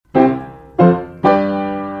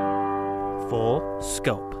Full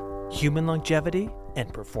Scope, Human Longevity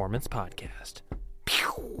and Performance Podcast.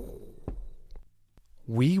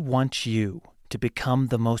 We want you to become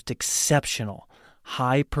the most exceptional,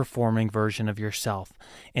 high-performing version of yourself.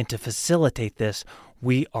 And to facilitate this,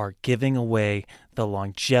 we are giving away the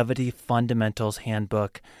Longevity Fundamentals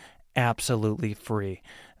Handbook absolutely free.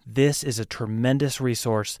 This is a tremendous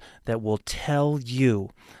resource that will tell you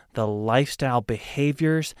the lifestyle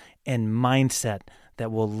behaviors and mindset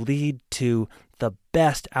that will lead to the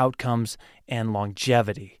best outcomes and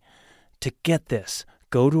longevity. To get this,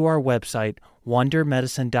 go to our website,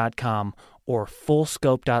 wondermedicine.com or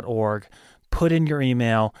fullscope.org, put in your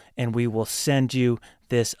email, and we will send you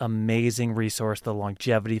this amazing resource, the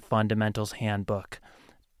Longevity Fundamentals Handbook.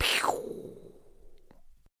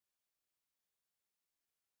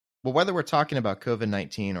 Well, whether we're talking about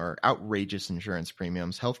COVID-19 or outrageous insurance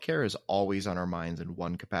premiums, healthcare is always on our minds in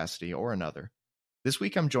one capacity or another. This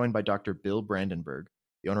week, I'm joined by Dr. Bill Brandenburg,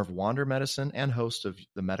 the owner of Wander Medicine and host of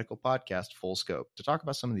the medical podcast Full Scope, to talk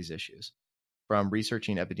about some of these issues. From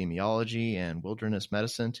researching epidemiology and wilderness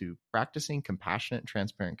medicine to practicing compassionate and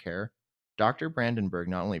transparent care, Dr. Brandenburg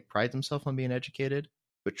not only prides himself on being educated,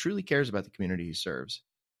 but truly cares about the community he serves.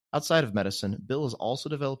 Outside of medicine, Bill is also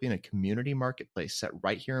developing a community marketplace set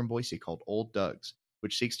right here in Boise called Old Doug's,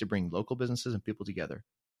 which seeks to bring local businesses and people together.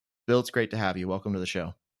 Bill, it's great to have you. Welcome to the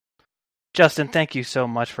show. Justin, thank you so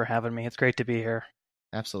much for having me. It's great to be here.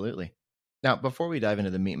 Absolutely. Now, before we dive into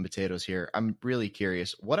the meat and potatoes here, I'm really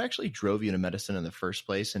curious, what actually drove you to medicine in the first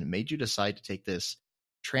place and made you decide to take this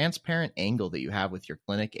transparent angle that you have with your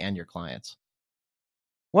clinic and your clients?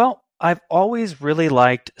 Well, I've always really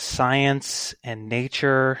liked science and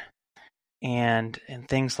nature and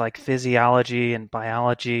things like physiology and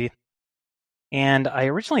biology. And I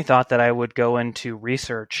originally thought that I would go into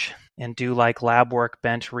research and do like lab work,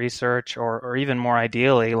 bench research, or even more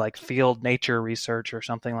ideally, like field nature research or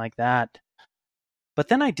something like that. But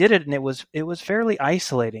then I did it, and it was fairly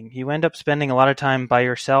isolating. You end up spending a lot of time by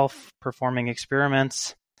yourself performing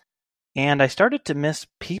experiments, and I started to miss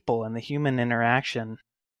people and the human interaction.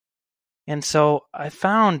 And so I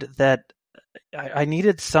found that I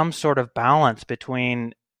needed some sort of balance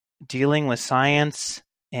between dealing with science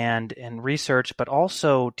and research, but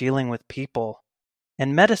also dealing with people.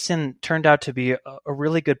 And medicine turned out to be a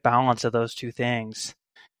really good balance of those two things,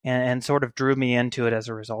 and sort of drew me into it as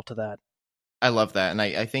a result of that. I love that. And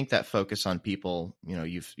I think that focus on people,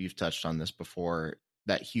 you've touched on this before,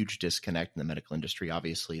 that huge disconnect in the medical industry,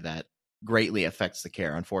 obviously that greatly affects the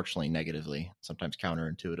care, unfortunately, negatively, sometimes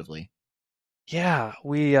counterintuitively. Yeah,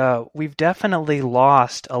 we've definitely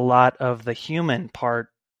lost a lot of the human part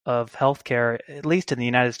of healthcare, at least in the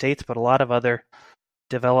United States, but a lot of other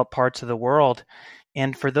developed parts of the world.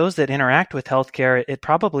 And for those that interact with healthcare, it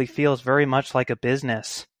probably feels very much like a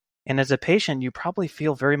business. And as a patient, you probably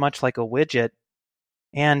feel very much like a widget.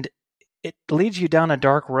 And it leads you down a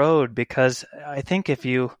dark road, because I think if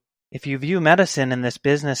you view medicine in this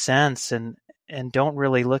business sense and don't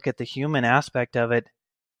really look at the human aspect of it,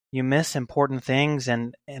 you miss important things,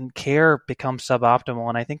 and care becomes suboptimal.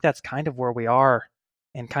 And I think that's kind of where we are,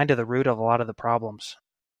 and kind of the root of a lot of the problems.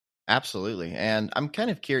 Absolutely. And I'm kind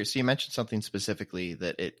of curious. So you mentioned something specifically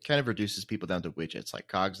that it kind of reduces people down to widgets, like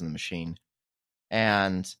cogs in the machine.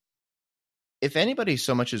 And if anybody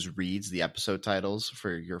so much as reads the episode titles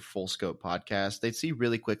for your Full Scope podcast, they'd see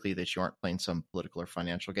really quickly that you aren't playing some political or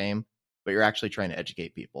financial game, but you're actually trying to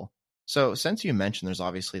educate people. So since you mentioned there's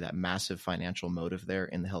obviously that massive financial motive there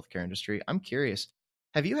in the healthcare industry, I'm curious,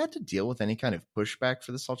 have you had to deal with any kind of pushback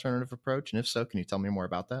for this alternative approach? And if so, can you tell me more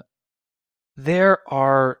about that? There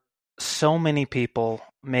are so many people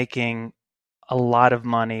making a lot of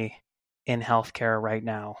money in healthcare right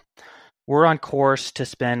now. We're on course to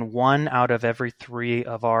spend 1 out of every 3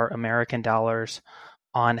 of our American dollars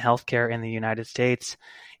on healthcare in the United States.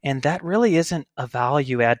 And that really isn't a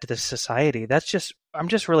value add to the society. I'm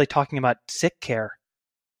just really talking about sick care,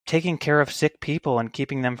 taking care of sick people and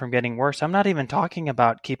keeping them from getting worse. I'm not even talking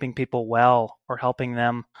about keeping people well or helping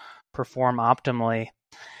them perform optimally.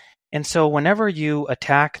 And so whenever you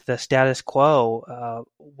attack the status quo,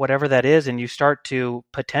 whatever that is, and you start to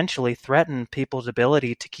potentially threaten people's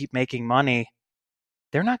ability to keep making money,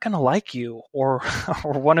 they're not going to like you or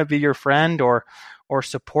want to be your friend or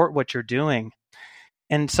support what you're doing.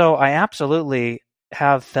 And so I absolutely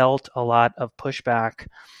have felt a lot of pushback.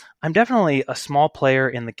 I'm definitely a small player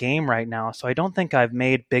in the game right now, so I don't think I've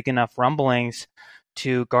made big enough rumblings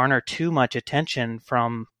to garner too much attention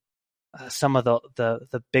from some of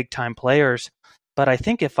the big time players. But I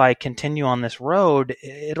think if I continue on this road,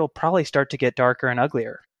 it'll probably start to get darker and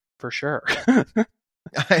uglier, for sure.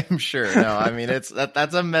 I'm sure. No, I mean that's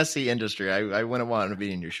a messy industry. I wouldn't want to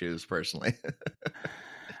be in your shoes personally.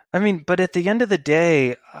 I mean, but at the end of the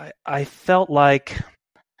day, I felt like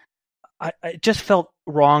it just felt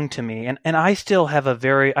wrong to me. And I still have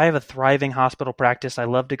I have a thriving hospital practice. I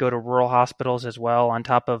love to go to rural hospitals as well, on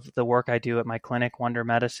top of the work I do at my clinic, Wonder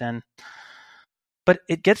Medicine. But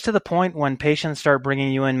it gets to the point when patients start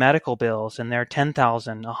bringing you in medical bills and they're $10,000,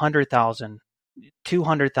 $100,000,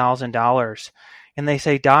 $200,000. And they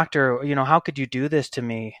say, doctor, how could you do this to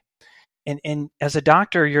me? And as a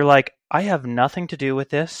doctor, you're like, I have nothing to do with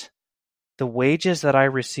this. The wages that I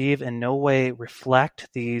receive in no way reflect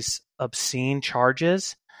these obscene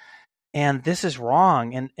charges. And this is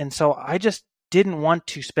wrong. And so I just didn't want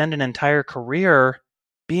to spend an entire career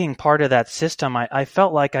being part of that system. I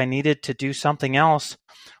felt like I needed to do something else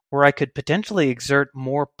where I could potentially exert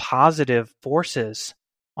more positive forces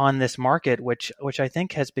on this market, which I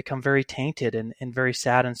think has become very tainted and very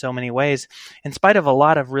sad in so many ways, in spite of a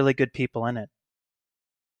lot of really good people in it.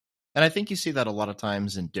 And I think you see that a lot of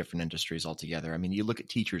times in different industries altogether. I mean, you look at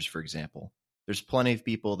teachers, for example. There's plenty of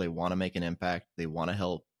people, they want to make an impact, they want to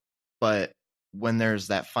help. But when there's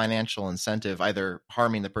that financial incentive, either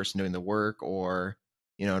harming the person doing the work or,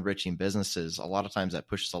 enriching businesses, a lot of times that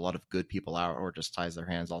pushes a lot of good people out or just ties their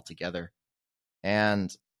hands altogether.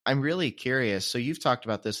 And I'm really curious. So you've talked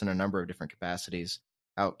about this in a number of different capacities,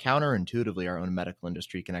 how counterintuitively our own medical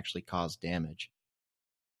industry can actually cause damage.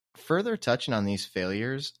 Further touching on these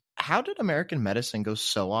failures, how did American medicine go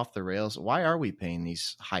so off the rails? Why are we paying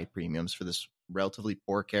these high premiums for this relatively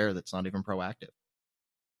poor care that's not even proactive?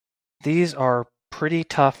 These are pretty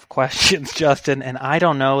tough questions, Justin, and I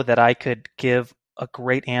don't know that I could give a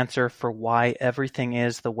great answer for why everything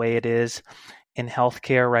is the way it is in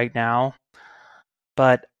healthcare right now.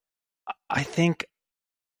 But I think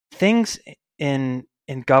things in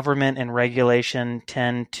government and regulation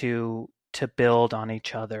tend to build on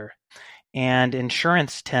each other, and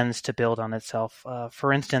insurance tends to build on itself.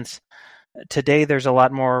 For instance, today there's a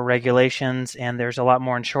lot more regulations and there's a lot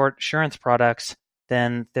more insurance products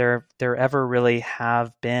than there ever really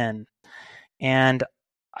have been. And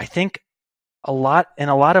I think in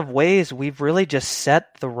a lot of ways, we've really just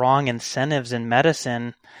set the wrong incentives in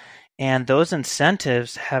medicine, and those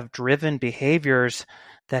incentives have driven behaviors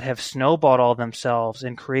that have snowballed all themselves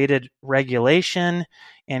and created regulation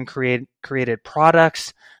and created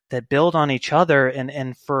products that build on each other.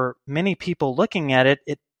 And for many people looking at it,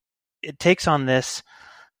 it takes on this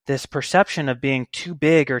perception of being too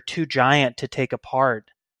big or too giant to take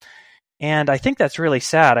apart. And I think that's really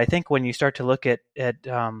sad. I think when you start to look at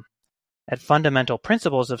fundamental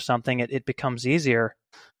principles of something, it becomes easier.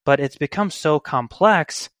 But it's become so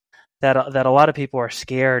complex that a lot of people are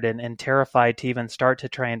scared and terrified to even start to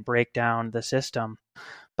try and break down the system.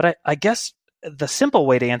 But I guess the simple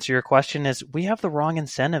way to answer your question is we have the wrong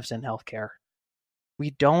incentives in healthcare. We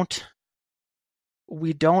don't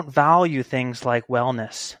value things like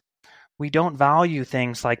wellness. We don't value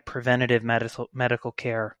things like preventative medical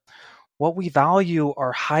care. What we value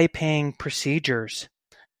are high-paying procedures,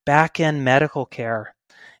 back-end medical care,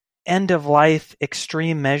 end-of-life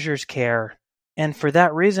extreme measures care. And for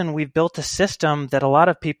that reason, we've built a system that a lot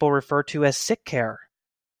of people refer to as sick care.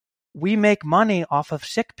 We make money off of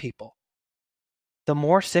sick people. The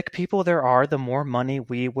more sick people there are, the more money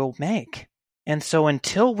we will make. And so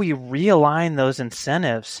until we realign those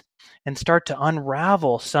incentives and start to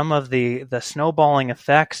unravel some of the snowballing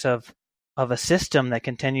effects of a system that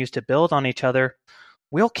continues to build on each other,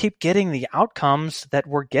 we'll keep getting the outcomes that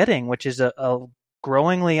we're getting, which is a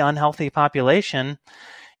growingly unhealthy population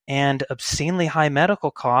and obscenely high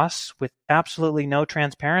medical costs with absolutely no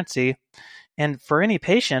transparency. And for any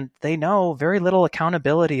patient, they know very little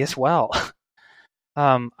accountability as well.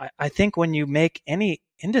 I think when you make any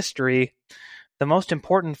industry, the most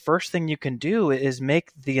important first thing you can do is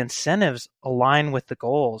make the incentives align with the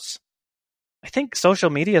goals. I think social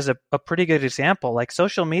media is a pretty good example. Like,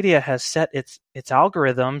 social media has set its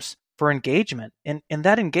algorithms for engagement, and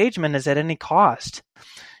that engagement is at any cost.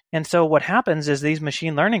 And so what happens is these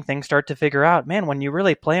machine learning things start to figure out, man, when you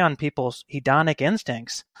really play on people's hedonic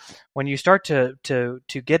instincts, when you start to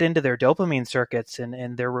get into their dopamine circuits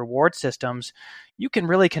and their reward systems, you can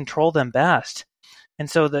really control them best. And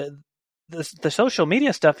so the social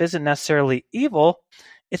media stuff isn't necessarily evil.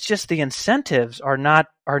 It's just the incentives are not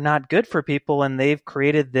good for people, and they've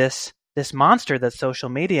created this monster that's social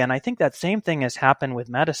media. And I think that same thing has happened with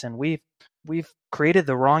medicine. We've created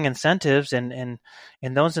the wrong incentives, and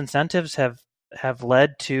those incentives have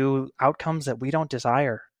led to outcomes that we don't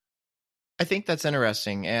desire. I think that's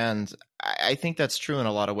interesting. And I think that's true in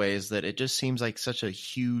a lot of ways, that it just seems like such a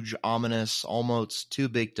huge, ominous, almost too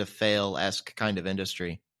big to fail-esque kind of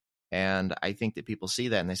industry. And I think that people see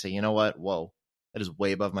that and they say, you know what? Whoa, that is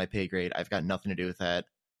way above my pay grade. I've got nothing to do with that.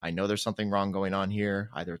 I know there's something wrong going on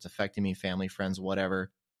here. Either it's affecting me, family, friends,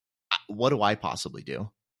 whatever. What do I possibly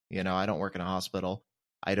do? I don't work in a hospital.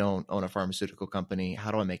 I don't own a pharmaceutical company.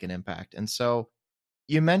 How do I make an impact? And so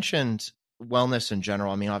you mentioned wellness in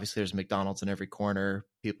general. I mean, obviously there's McDonald's in every corner.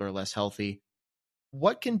 People are less healthy.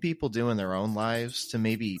 What can people do in their own lives to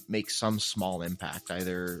maybe make some small impact,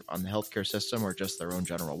 either on the healthcare system or just their own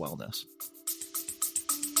general wellness?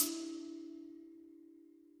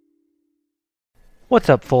 What's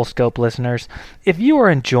up, Full Scope listeners? If you are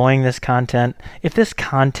enjoying this content, if this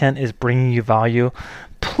content is bringing you value,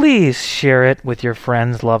 please share it with your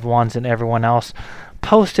friends, loved ones, and everyone else.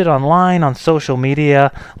 Post it online on social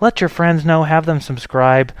media. Let your friends know. Have them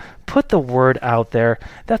subscribe. Put the word out there.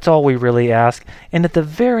 That's all we really ask. And at the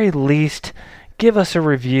very least, give us a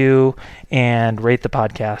review and rate the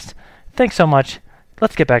podcast. Thanks so much.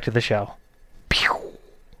 Let's get back to the show. Pew!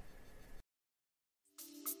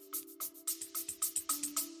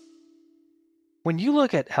 When you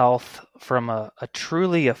look at health from a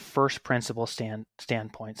truly a first principle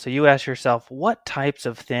standpoint, so you ask yourself, what types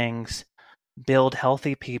of things build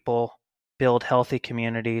healthy people, build healthy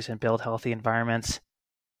communities, and build healthy environments?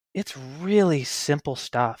 It's really simple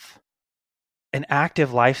stuff. An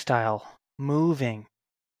active lifestyle, moving,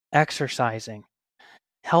 exercising,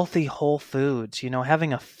 healthy whole foods,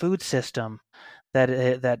 having a food system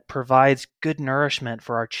that provides good nourishment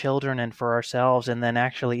for our children and for ourselves, and then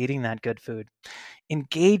actually eating that good food,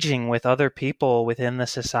 engaging with other people within the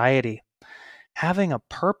society, having a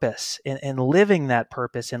purpose and living that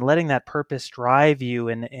purpose and letting that purpose drive you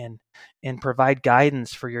and provide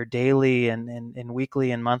guidance for your daily and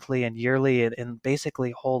weekly and monthly and yearly and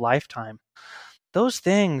basically whole lifetime. Those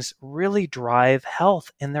things really drive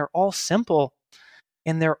health, and they're all simple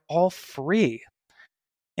and they're all free.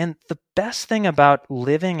 And the best thing about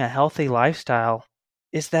living a healthy lifestyle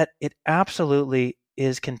is that it absolutely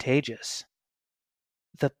is contagious.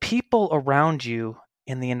 The people around you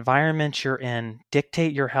and the environment you're in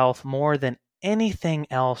dictate your health more than anything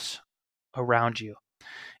else around you.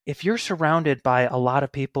 If you're surrounded by a lot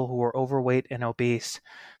of people who are overweight and obese,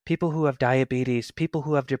 people who have diabetes, people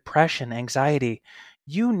who have depression, anxiety,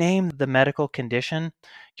 you name the medical condition,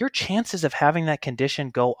 your chances of having that condition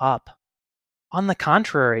go up. On the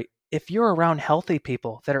contrary, if you're around healthy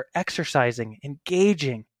people that are exercising,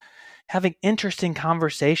 engaging, having interesting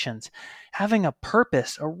conversations, having a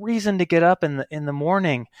purpose, a reason to get up in the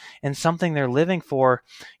morning and something they're living for,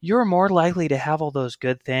 you're more likely to have all those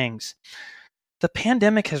good things. The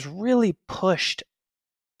pandemic has really pushed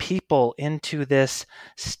people into this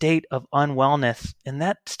state of unwellness, and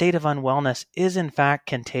that state of unwellness is in fact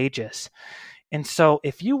contagious. And so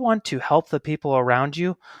if you want to help the people around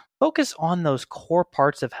you, focus on those core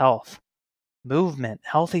parts of health: movement,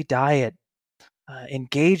 healthy diet,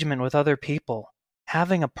 engagement with other people,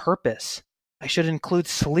 having a purpose. I should include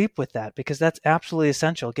sleep with that because that's absolutely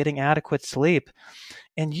essential, getting adequate sleep.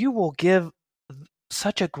 And you will give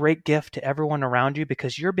such a great gift to everyone around you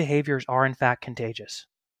because your behaviors are in fact contagious.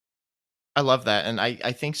 I love that. And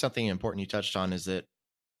I think something important you touched on is that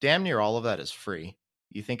damn near all of that is free.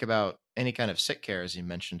 You think about any kind of sick care, as you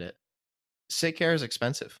mentioned it. Sick care is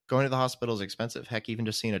expensive. Going to the hospital is expensive. Heck, even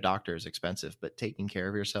just seeing a doctor is expensive. But taking care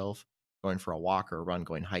of yourself, going for a walk or a run,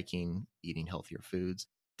 going hiking, eating healthier foods,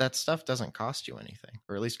 that stuff doesn't cost you anything,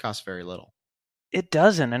 or at least costs very little. It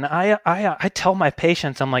doesn't. And I tell my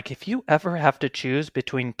patients, I'm like, if you ever have to choose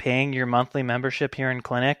between paying your monthly membership here in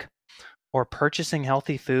clinic or purchasing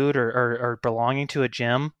healthy food or belonging to a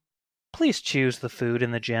gym, please choose the food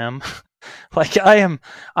in the gym. Like I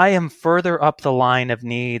am further up the line of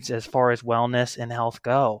needs as far as wellness and health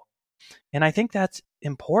go. And I think that's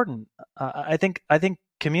important. I think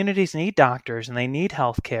communities need doctors and they need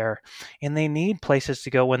health care and they need places to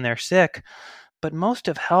go when they're sick. But most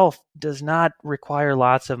of health does not require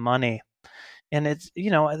lots of money. And it's,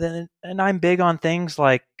 and I'm big on things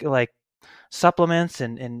like supplements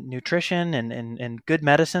and nutrition and good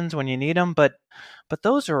medicines when you need them, but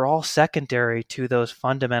those are all secondary to those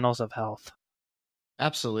fundamentals of health.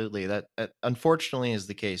 Absolutely. That unfortunately is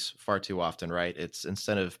the case far too often, right? It's,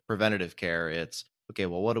 instead of preventative care, it's, okay,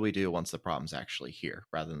 well, what do we do once the problem's actually here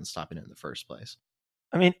rather than stopping it in the first place?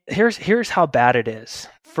 I mean, here's how bad it is.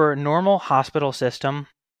 For a normal hospital system,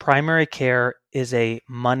 primary care is a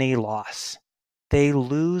money loss. They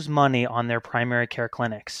lose money on their primary care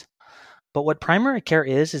clinics. But what primary care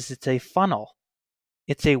is it's a funnel.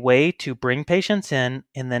 It's a way to bring patients in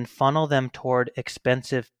and then funnel them toward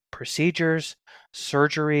expensive procedures,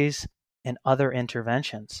 surgeries, and other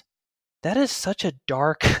interventions. That is such a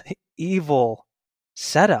dark, evil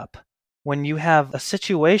setup when you have a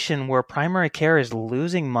situation where primary care is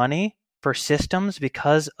losing money for systems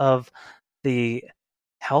because of the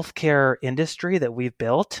healthcare industry that we've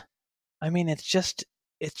built. I mean, it's just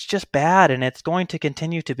bad, and it's going to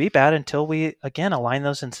continue to be bad until we again align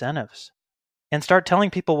those incentives and start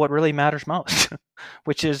telling people what really matters most,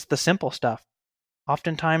 which is the simple stuff.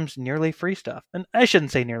 Oftentimes nearly free stuff. And I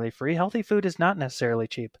shouldn't say nearly free. Healthy food is not necessarily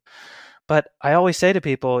cheap. But I always say to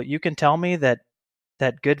people, you can tell me that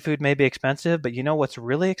good food may be expensive, but you know what's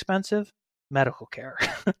really expensive? Medical care.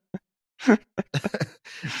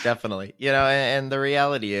 Definitely. And the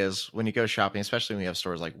reality is when you go shopping, especially when you have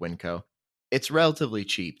stores like Winco, it's relatively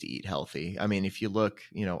cheap to eat healthy. I mean, if you look,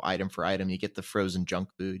 item for item, you get the frozen junk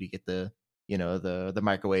food, you get the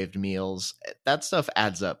microwaved meals. That stuff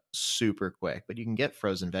adds up super quick, but you can get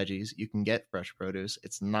frozen veggies, you can get fresh produce.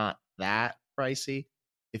 It's not that pricey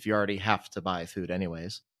if you already have to buy food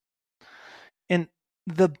anyways. And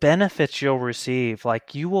the benefits you'll receive,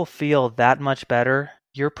 like you will feel that much better.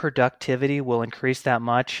 Your productivity will increase that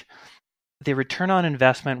much. The return on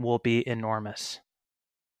investment will be enormous.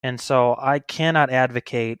 And so I cannot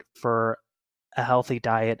advocate for a healthy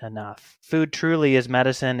diet enough. Food truly is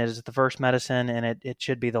medicine. It is the first medicine, and it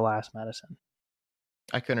should be the last medicine.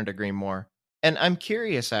 I couldn't agree more. And I'm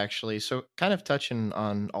curious, actually, so kind of touching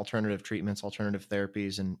on alternative treatments, alternative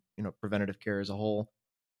therapies, and preventative care as a whole.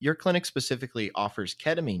 Your clinic specifically offers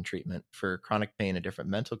ketamine treatment for chronic pain and different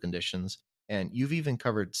mental conditions, and you've even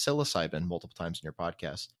covered psilocybin multiple times in your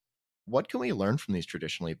podcast. What can we learn from these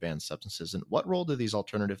traditionally banned substances, and what role do these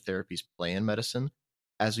alternative therapies play in medicine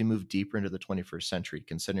as we move deeper into the 21st century,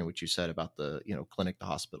 considering what you said about the clinic to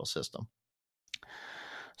hospital system?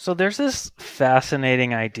 So there's this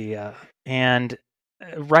fascinating idea, and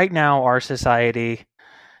right now our society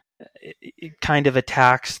it kind of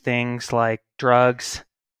attacks things like drugs,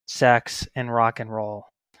 sex, and rock and roll.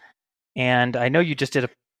 And I know you just did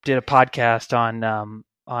a podcast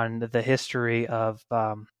on the history of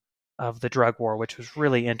the drug war, which was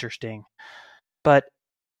really interesting. But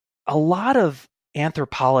a lot of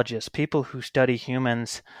anthropologists, people who study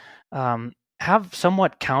humans, have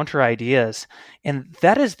somewhat counter ideas, and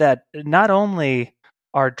that is that not only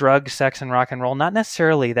are drugs, sex, and rock and roll not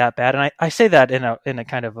necessarily that bad, and I say that in a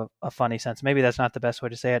kind of a funny sense. Maybe that's not the best way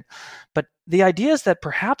to say it, but the idea is that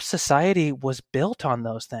perhaps society was built on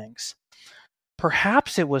those things.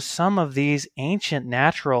 Perhaps it was some of these ancient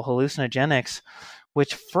natural hallucinogenics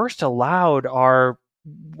which first allowed our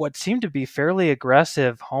what seemed to be fairly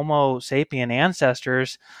aggressive Homo sapien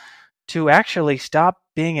ancestors to actually stop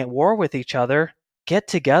being at war with each other, get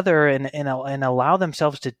together, and allow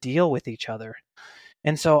themselves to deal with each other.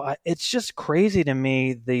 And so it's just crazy to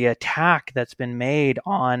me the attack that's been made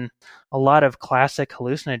on a lot of classic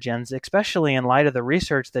hallucinogens, especially in light of the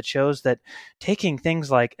research that shows that taking things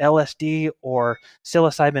like LSD or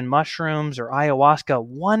psilocybin mushrooms or ayahuasca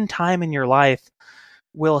one time in your life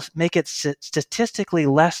will make it statistically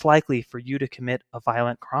less likely for you to commit a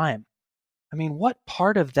violent crime. I mean, what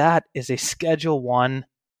part of that is a Schedule 1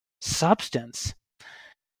 substance?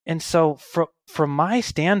 And so from my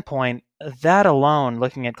standpoint, that alone,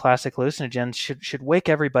 looking at classic hallucinogens, should wake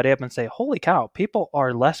everybody up and say, holy cow, people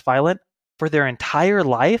are less violent for their entire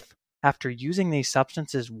life after using these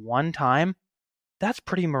substances one time. That's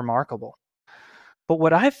pretty remarkable. But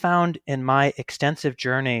what I've found in my extensive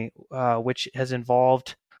journey, which has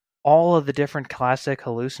involved all of the different classic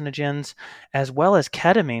hallucinogens, as well as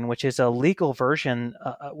ketamine, which is a legal version,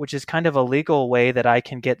 which is kind of a legal way that I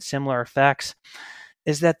can get similar effects,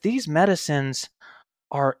 is that these medicines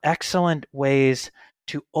are excellent ways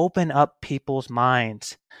to open up people's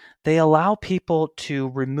minds. They allow people to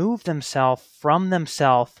remove themselves from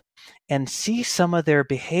themselves and see some of their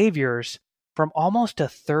behaviors from almost a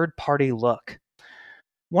third-party look.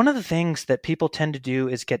 One of the things that people tend to do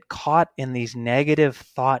is get caught in these negative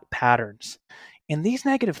thought patterns. And these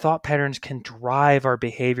negative thought patterns can drive our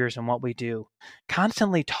behaviors and what we do.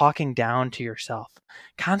 Constantly talking down to yourself,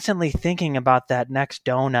 constantly thinking about that next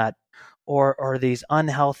donut, or these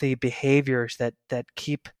unhealthy behaviors that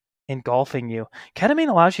keep engulfing you. Ketamine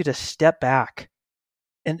allows you to step back.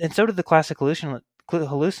 And so do the classic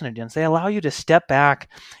hallucinogens. They allow you to step back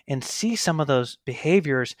and see some of those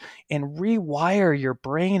behaviors and rewire your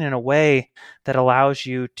brain in a way that allows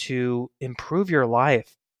you to improve your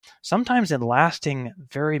life, sometimes in lasting,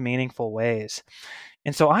 very meaningful ways.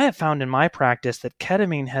 And so I have found in my practice that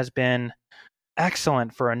ketamine has been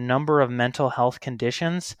excellent for a number of mental health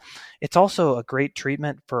conditions. It's also a great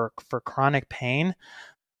treatment for chronic pain.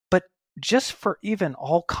 But just for even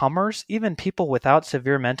all comers, even people without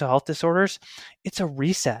severe mental health disorders, it's a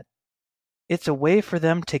reset. It's a way for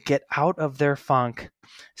them to get out of their funk,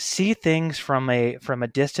 see things from a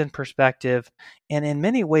distant perspective, and in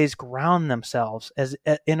many ways ground themselves as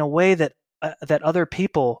in a way that that other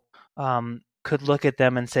people could look at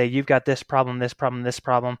them and say, "You've got this problem, this problem, this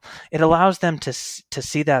problem." It allows them to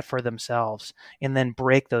see that for themselves and then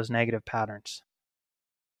break those negative patterns.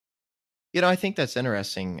 I think that's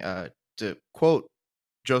interesting. To quote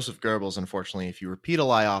Joseph Goebbels, unfortunately, if you repeat a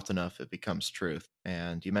lie often enough, it becomes truth.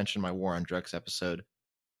 And you mentioned my war on drugs episode.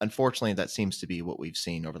 Unfortunately, that seems to be what we've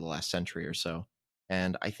seen over the last century or so.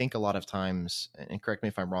 And I think a lot of times, and correct me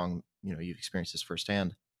if I'm wrong, you've experienced this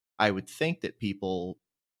firsthand. I would think that people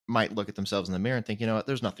might look at themselves in the mirror and think, you know what,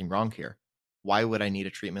 there's nothing wrong here. Why would I need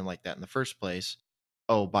a treatment like that in the first place?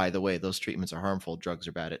 Oh, by the way, those treatments are harmful, drugs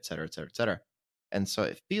are bad, et cetera, et cetera, et cetera. And so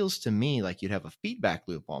it feels to me like you'd have a feedback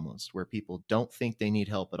loop almost where people don't think they need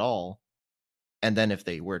help at all. And then if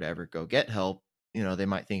they were to ever go get help, they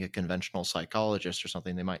might think a conventional psychologist or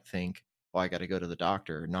something, they might think, oh, I got to go to the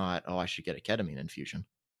doctor, not, oh, I should get a ketamine infusion.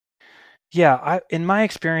 Yeah, in my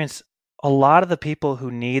experience, a lot of the people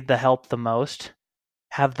who need the help the most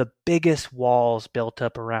have the biggest walls built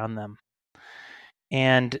up around them.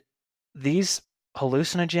 And these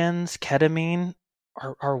hallucinogens, ketamine,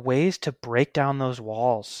 are ways to break down those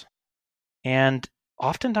walls, and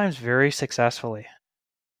oftentimes very successfully.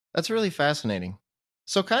 That's really fascinating.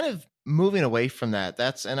 So kind of moving away from that,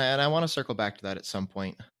 and I want to circle back to that at some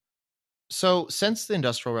point. So since the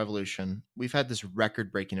Industrial Revolution, we've had this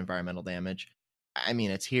record-breaking environmental damage. I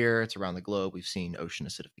mean, it's here, it's around the globe. We've seen ocean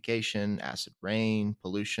acidification, acid rain,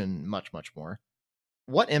 pollution, much, much more.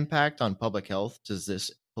 What impact on public health does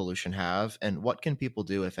this pollution have, and what can people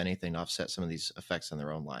do, if anything, to offset some of these effects in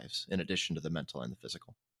their own lives, in addition to the mental and the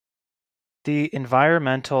physical? The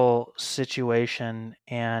environmental situation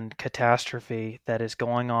and catastrophe that is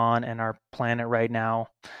going on in our planet right now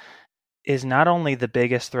is not only the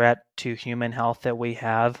biggest threat to human health that we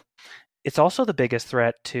have, it's also the biggest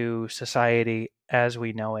threat to society as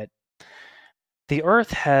we know it. The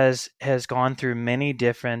Earth has gone through many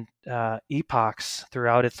different epochs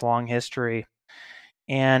throughout its long history,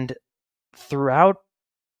 and throughout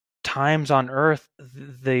times on Earth,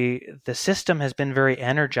 the system has been very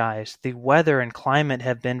energized. The weather and climate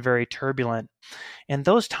have been very turbulent, and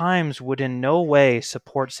those times would in no way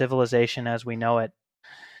support civilization as we know it.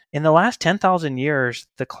 In the last 10,000 years,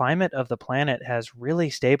 the climate of the planet has really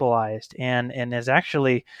stabilized and has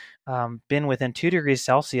actually been within 2 degrees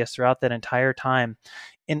Celsius throughout that entire time.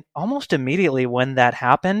 And almost immediately when that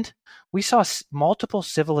happened, we saw multiple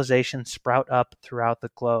civilizations sprout up throughout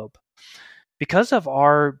the globe. Because of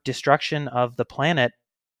our destruction of the planet,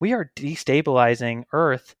 we are destabilizing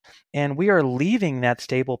Earth and we are leaving that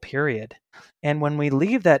stable period. And when we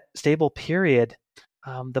leave that stable period,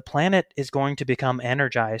 the planet is going to become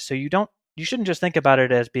energized. So you shouldn't just think about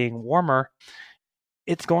it as being warmer.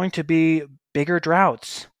 It's going to be bigger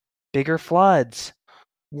droughts, bigger floods,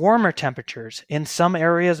 warmer temperatures, in some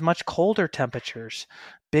areas much colder temperatures,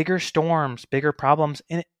 bigger storms, bigger problems.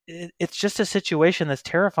 And it's just a situation that's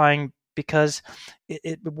terrifying because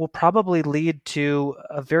it will probably lead to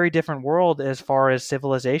a very different world as far as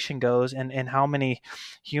civilization goes and how many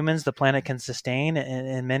humans the planet can sustain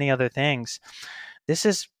and many other things. This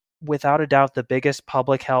is without a doubt the biggest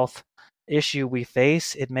public health issue we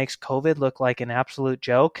face. It makes COVID look like an absolute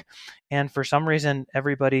joke. And for some reason,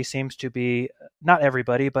 everybody seems to be, not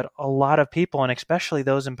everybody, but a lot of people, and especially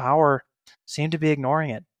those in power, seem to be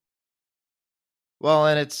ignoring it. Well,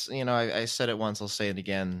 and it's, I said it once, I'll say it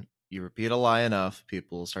again. You repeat a lie enough,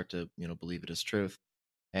 people will start to, believe it as truth.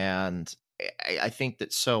 And I think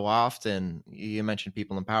that so often, you mentioned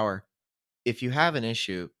people in power, if you have an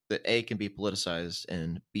issue that A can be politicized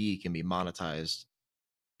and B can be monetized,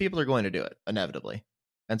 people are going to do it inevitably.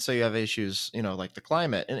 And so you have issues, like the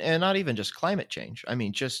climate and not even just climate change. I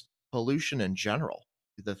mean, just pollution in general,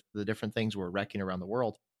 the different things we're wrecking around the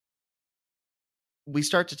world. We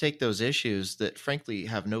start to take those issues that frankly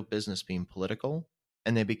have no business being political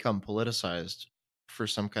and they become politicized for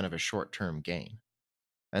some kind of a short-term gain.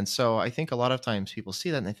 And so I think a lot of times people see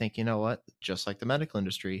that and they think, you know what, just like the medical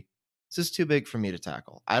industry, this is too big for me to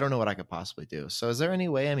tackle. I don't know what I could possibly do. So is there any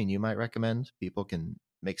way, you might recommend people can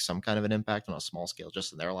make some kind of an impact on a small scale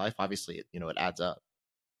just in their life? Obviously, it adds up.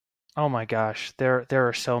 Oh my gosh, there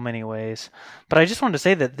are so many ways. But I just wanted to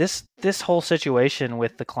say that this whole situation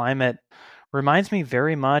with the climate reminds me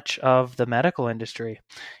very much of the medical industry.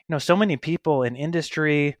 So many people in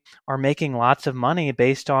industry are making lots of money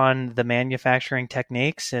based on the manufacturing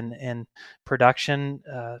techniques and production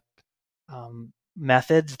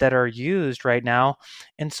methods that are used right now.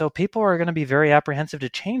 And so people are going to be very apprehensive to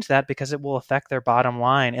change that because it will affect their bottom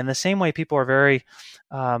line. In the same way, people are very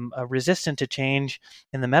resistant to change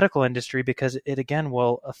in the medical industry because it again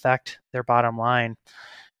will affect their bottom line.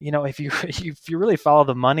 If you if you really follow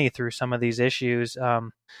the money through some of these issues,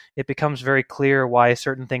 it becomes very clear why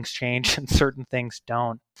certain things change and certain things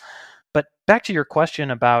don't. But back to your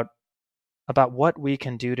question about what we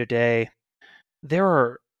can do today, there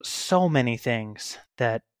are so many things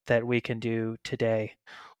that we can do today.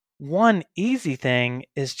 One easy thing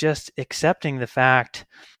is just accepting the fact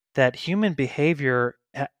that human behavior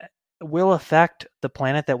will affect the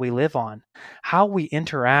planet that we live on. How we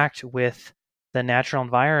interact with the natural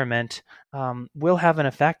environment will have an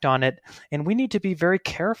effect on it, and we need to be very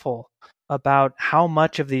careful about how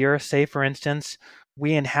much of the earth, say for instance,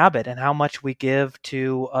 we inhabit and how much we give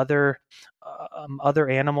to other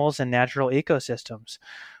animals and natural ecosystems.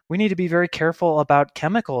 We need to be very careful about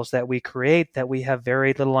chemicals that we create that we have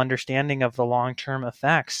very little understanding of the long-term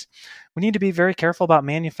effects. We need to be very careful about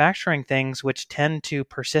manufacturing things which tend to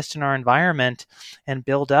persist in our environment and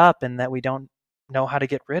build up and that we don't know how to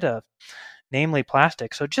get rid of, namely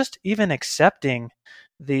plastic. So just even accepting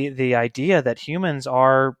the idea that humans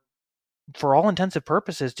are, for all intents and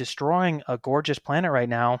purposes, destroying a gorgeous planet right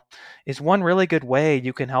now is one really good way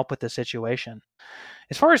you can help with the situation.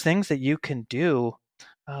 As far as things that you can do,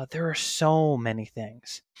 there are so many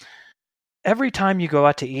things. Every time you go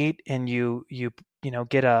out to eat and you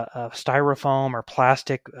get a styrofoam or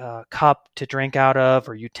plastic cup to drink out of,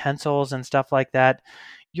 or utensils and stuff like that,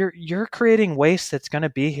 you're creating waste that's going to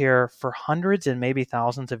be here for hundreds and maybe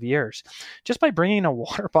thousands of years. Just by bringing a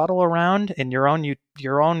water bottle around and your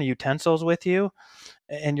own utensils with you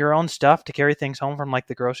and your own stuff to carry things home from like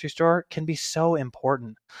the grocery store can be so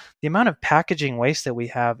important. The amount of packaging waste that we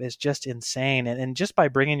have is just insane. And just by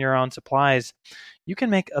bringing your own supplies, you can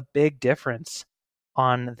make a big difference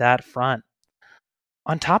on that front.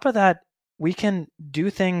 On top of that, we can do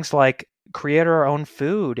things like create our own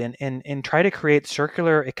food and try to create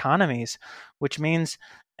circular economies, which means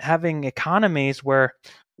having economies where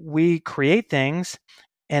we create things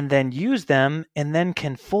and then use them and then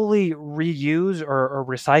can fully reuse or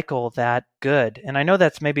recycle that good. And I know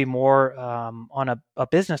that's maybe more on a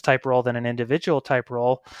business type role than an individual type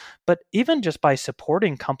role, but even just by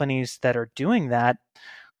supporting companies that are doing that,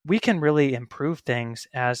 we can really improve things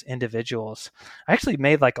as individuals. I actually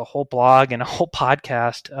made like a whole blog and a whole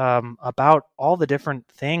podcast about all the different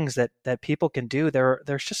things that people can do.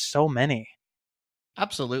 There's just so many.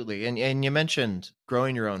 Absolutely. And you mentioned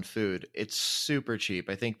growing your own food. It's super cheap.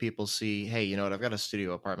 I think people see, hey, you know what? I've got a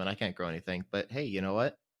studio apartment. I can't grow anything. But hey, you know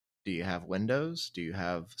what? Do you have windows? Do you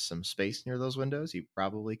have some space near those windows? You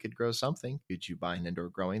probably could grow something. Could you buy an indoor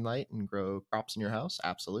growing light and grow crops in your house?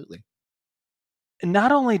 Absolutely.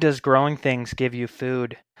 Not only does growing things give you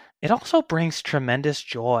food, it also brings tremendous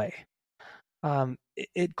joy.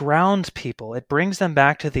 It grounds people. It brings them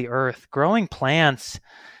back to the earth. Growing plants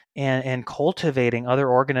and cultivating other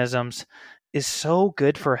organisms is so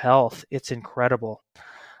good for health. It's incredible.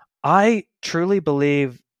 I truly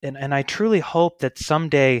believe and I truly hope that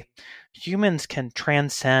someday humans can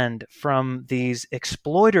transcend from these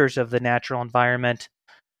exploiters of the natural environment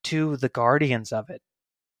to the guardians of it.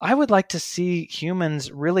 I would like to see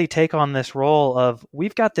humans really take on this role of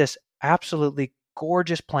we've got this absolutely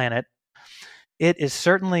gorgeous planet. It is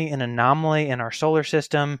certainly an anomaly in our solar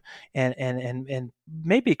system and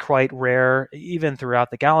maybe quite rare even throughout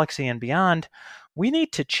the galaxy and beyond. We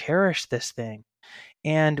need to cherish this thing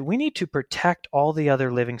and we need to protect all the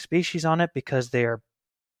other living species on it because they are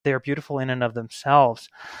beautiful in and of themselves.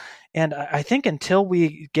 And I think until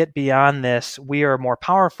we get beyond this, we are more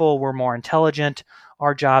powerful, we're more intelligent.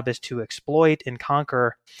 Our job is to exploit and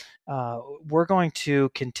conquer. We're going to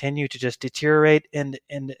continue to just deteriorate and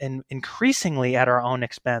increasingly at our own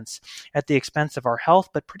expense, at the expense of our health,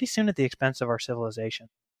 but pretty soon at the expense of our civilization.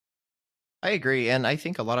 I agree. And I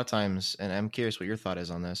think a lot of times, and I'm curious what your thought is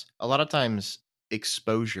on this, a lot of times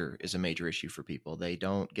exposure is a major issue for people. They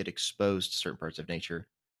don't get exposed to certain parts of nature.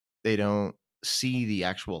 They don't see the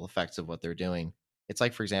actual effects of what they're doing. It's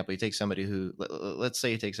like, for example, you take somebody who, let's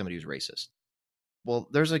say you take somebody who's racist. Well,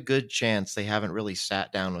 there's a good chance they haven't really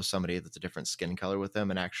sat down with somebody that's a different skin color with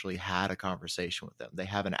them and actually had a conversation with them. They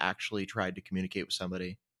haven't actually tried to communicate with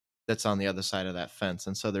somebody that's on the other side of that fence.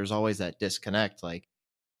 And so there's always that disconnect, like,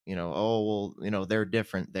 oh, well, they're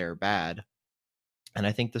different, they're bad. And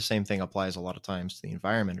I think the same thing applies a lot of times to the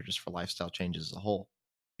environment or just for lifestyle changes as a whole.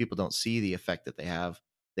 People don't see the effect that they have.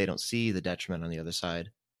 They don't see the detriment on the other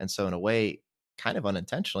side. And so in a way, kind of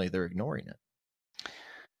unintentionally, they're ignoring it.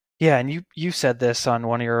 Yeah, and you said this on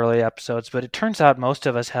one of your early episodes, but it turns out most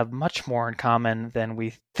of us have much more in common than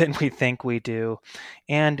we than we think we do.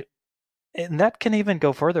 And and that can even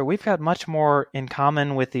go further. We've got much more in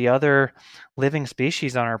common with the other living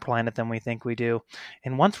species on our planet than we think we do.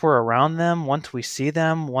 And once we're around them, once we see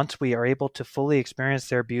them, once we are able to fully experience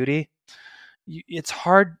their beauty, it's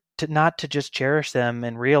hard to not to just cherish them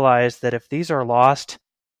and realize that if these are lost,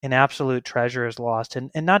 an absolute treasure is lost, and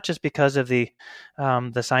not just because of the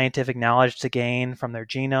scientific knowledge to gain from their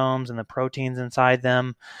genomes and the proteins inside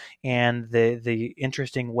them, and the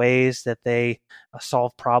interesting ways that they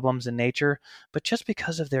solve problems in nature, but just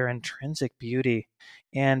because of their intrinsic beauty,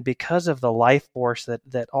 and because of the life force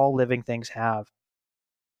that all living things have.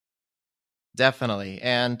 Definitely.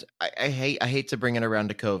 And I hate to bring it around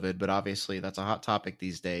to COVID, but obviously that's a hot topic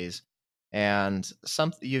these days. And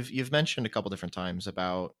some you've mentioned a couple different times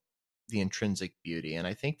about the intrinsic beauty. And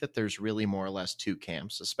I think that there's really more or less two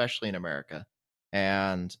camps, especially in America.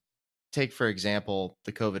 And take, for example,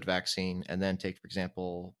 the COVID vaccine, and then take, for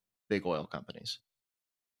example, big oil companies.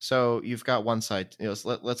 So you've got one side,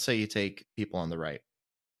 let's say you take people on the right.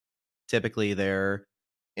 Typically they're,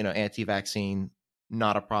 anti-vaccine,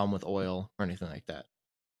 not a problem with oil or anything like that.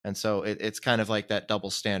 And so it's kind of like that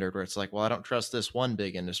double standard where it's like, well, I don't trust this one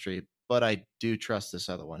big industry, but I do trust this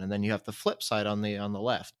other one. And then you have the flip side on the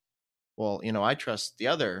left. Well, I trust the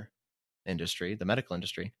other industry, the medical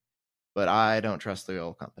industry, but I don't trust the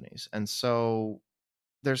oil companies. And so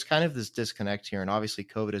there's kind of this disconnect here. And obviously,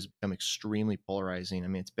 COVID has become extremely polarizing. I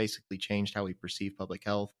mean, it's basically changed how we perceive public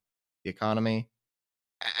health, the economy.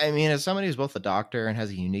 I mean, as somebody who's both a doctor and has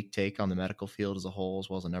a unique take on the medical field as a whole, as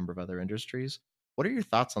well as a number of other industries, what are your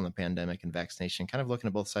thoughts on the pandemic and vaccination? Kind of looking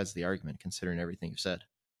at both sides of the argument, considering everything you've said.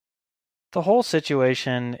 The whole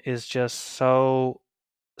situation is just so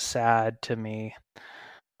sad to me.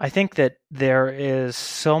 I think that there is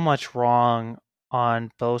so much wrong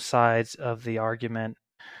on both sides of the argument.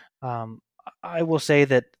 Um, I will say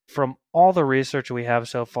that from all the research we have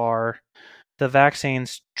so far, the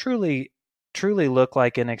vaccines truly look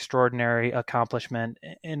like an extraordinary accomplishment,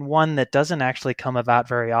 and one that doesn't actually come about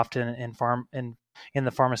very often in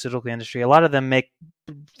the pharmaceutical industry. A lot of them make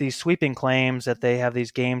these sweeping claims that they have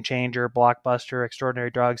these game changer, blockbuster,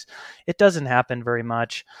 extraordinary drugs. It doesn't happen very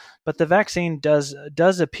much, but the vaccine does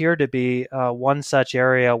appear to be one such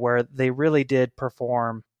area where they really did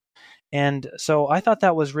perform. And so I thought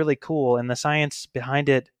that was really cool, and the science behind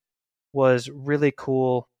it was really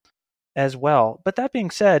cool as well. But that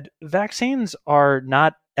being said, vaccines are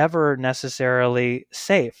not ever necessarily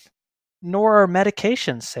safe, nor are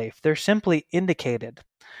medications safe. They're simply indicated.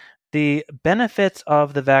 The benefits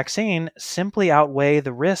of the vaccine simply outweigh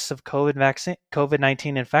the risks of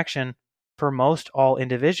COVID-19 infection for most all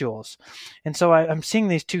individuals. And so I'm seeing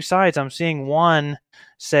these two sides. I'm seeing one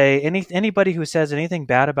say anybody who says anything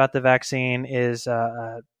bad about the vaccine is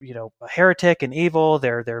a heretic and evil.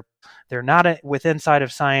 They're not within sight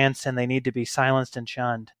of science, and they need to be silenced and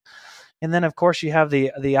shunned. And then, of course, you have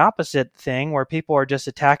the opposite thing where people are just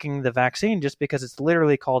attacking the vaccine just because it's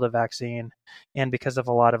literally called a vaccine, and because of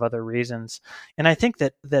a lot of other reasons. And I think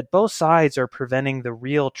that both sides are preventing the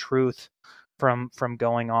real truth from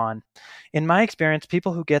going on. In my experience,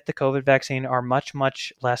 people who get the COVID vaccine are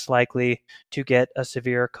much less likely to get a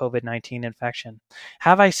severe COVID-19 infection.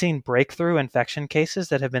 Have I seen breakthrough infection cases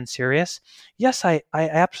that have been serious? Yes, I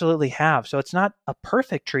absolutely have. So it's not a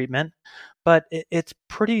perfect treatment, but it's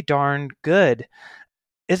pretty darn good.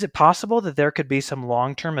 Is it possible that there could be some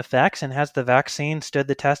long-term effects, and has the vaccine stood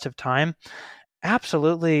the test of time?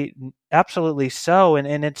 Absolutely, absolutely so,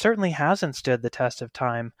 and it certainly hasn't stood the test of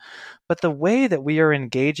time. But the way that we are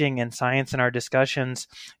engaging in science in our discussions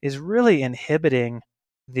is really inhibiting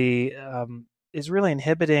the is really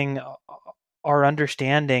inhibiting our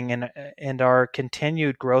understanding and our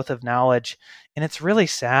continued growth of knowledge, and it's really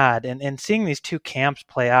sad. And seeing these two camps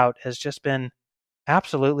play out has just been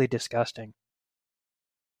absolutely disgusting.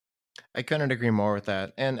 I couldn't agree more with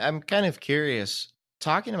that. And I'm kind of curious,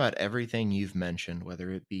 talking about everything you've mentioned,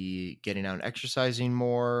 whether it be getting out and exercising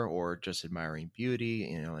more, or just admiring beauty,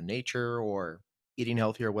 in nature, or eating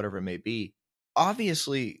healthier, whatever it may be.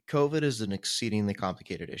 Obviously, COVID is an exceedingly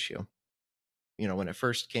complicated issue. When it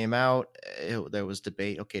first came out, there was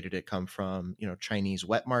debate. Okay, did it come from, Chinese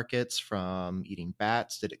wet markets, from eating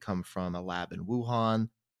bats? Did it come from a lab in Wuhan?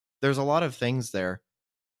 There's a lot of things there.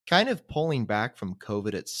 Kind of pulling back from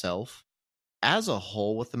COVID itself, as a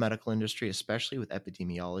whole with the medical industry, especially with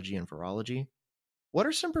epidemiology and virology, what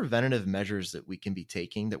are some preventative measures that we can be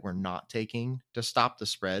taking that we're not taking to stop the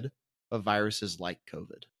spread of viruses like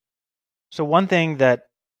COVID? So one thing that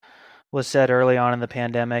was said early on in the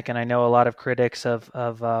pandemic, and I know a lot of critics of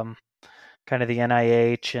kind of the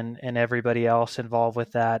NIH and everybody else involved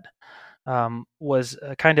with that, was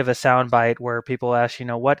kind of a soundbite where people ask,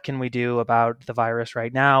 what can we do about the virus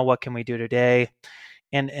right now? What can we do today?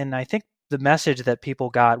 And I think the message that people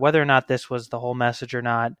got, whether or not this was the whole message or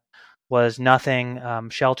not, was nothing,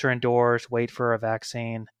 shelter indoors, wait for a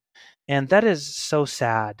vaccine. And that is so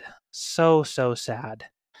sad. So, so sad.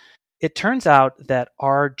 It turns out that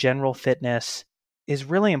our general fitness is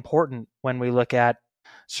really important when we look at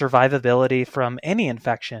survivability from any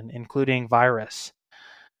infection, including virus.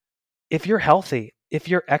 If you're healthy, if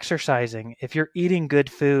you're exercising, if you're eating good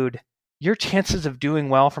food, your chances of doing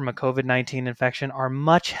well from a COVID-19 infection are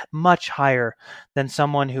much, much higher than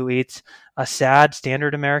someone who eats a sad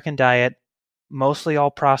standard American diet, mostly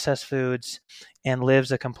all processed foods, and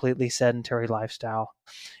lives a completely sedentary lifestyle.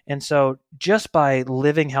 And so just by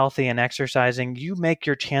living healthy and exercising, you make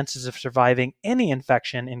your chances of surviving any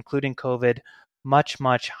infection, including COVID, much,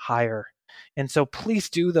 much higher. And so please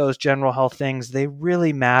do those general health things. They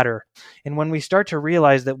really matter. And when we start to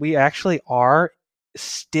realize that we actually are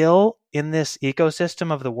still in this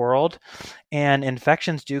ecosystem of the world and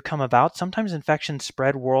infections do come about, sometimes infections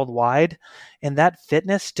spread worldwide, and that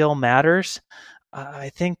fitness still matters. I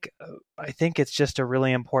think it's just a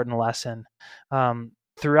really important lesson.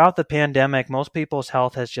 Throughout the pandemic, most people's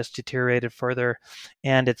health has just deteriorated further,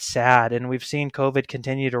 and it's sad. And we've seen COVID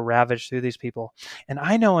continue to ravage through these people. And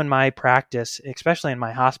I know in my practice, especially in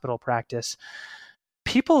my hospital practice,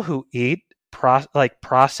 people who eat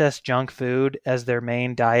processed junk food as their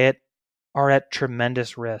main diet are at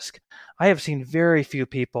tremendous risk. I have seen very few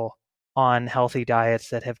people on healthy diets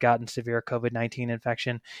that have gotten severe COVID-19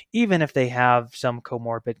 infection, even if they have some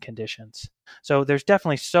comorbid conditions. So there's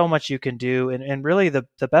definitely so much you can do. And really the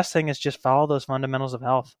best thing is just follow those fundamentals of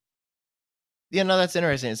health. Yeah, no, that's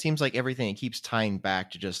interesting. It seems like everything keeps tying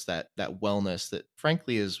back to just that wellness that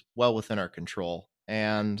frankly is well within our control.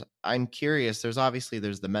 And I'm curious, there's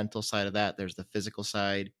the mental side of that, there's the physical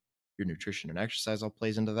side, your nutrition and exercise all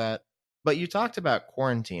plays into that. But you talked about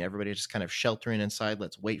quarantine, everybody just kind of sheltering inside,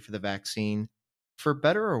 let's wait for the vaccine. For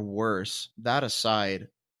better or worse, that aside,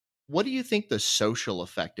 what do you think the social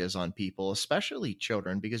effect is on people, especially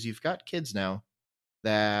children? Because you've got kids now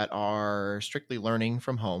that are strictly learning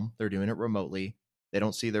from home. They're doing it remotely. They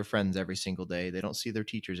don't see their friends every single day. They don't see their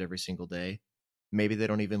teachers every single day. Maybe they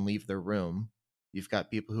don't even leave their room. You've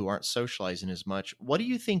got people who aren't socializing as much. What do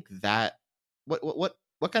you think that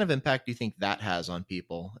what kind of impact do you think that has on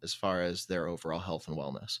people as far as their overall health and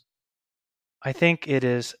wellness? I think it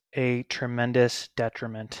is a tremendous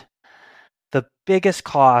detriment. The biggest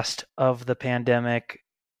cost of the pandemic,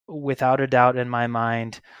 without a doubt in my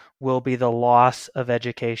mind, will be the loss of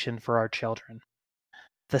education for our children.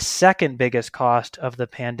 The second biggest cost of the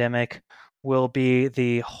pandemic will be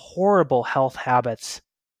the horrible health habits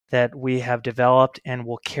that we have developed and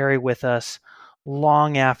will carry with us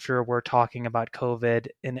long after we're talking about COVID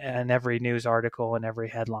in every news article and every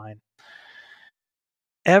headline.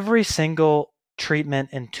 Every single treatment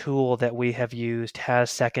and tool that we have used has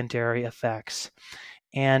secondary effects.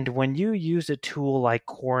 And when you use a tool like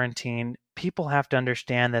quarantine, people have to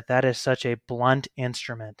understand that that is such a blunt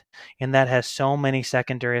instrument and that has so many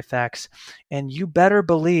secondary effects. And you better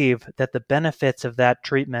believe that the benefits of that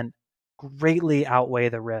treatment greatly outweigh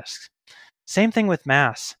the risks. Same thing with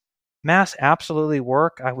masks. Masks absolutely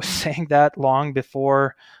work. I was saying that long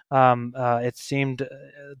before it seemed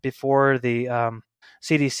before the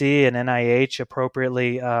CDC and NIH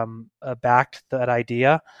appropriately backed that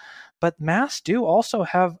idea. But masks do also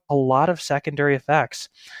have a lot of secondary effects.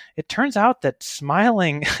 It turns out that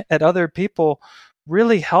smiling at other people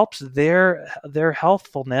really helps their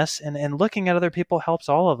healthfulness, and looking at other people helps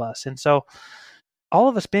all of us. And so all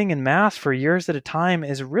of us being in masks for years at a time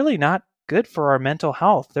is really not good for our mental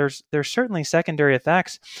health. There's certainly secondary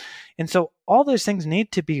effects. And so all those things need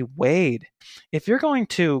to be weighed. If you're going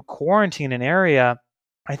to quarantine an area,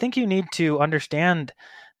 I think you need to understand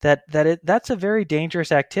that's a very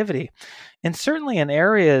dangerous activity. And certainly in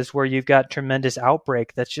areas where you've got tremendous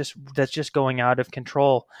outbreak that's just going out of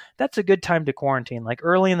control, that's a good time to quarantine, like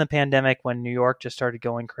early in the pandemic when New York just started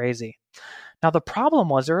going crazy. Now, the problem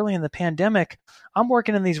was early in the pandemic, I'm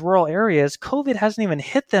working in these rural areas, COVID hasn't even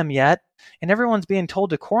hit them yet, and everyone's being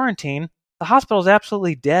told to quarantine. The hospital's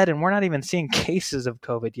absolutely dead, and we're not even seeing cases of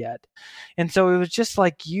COVID yet. And so it was just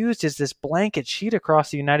like used as this blanket sheet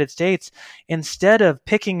across the United States, instead of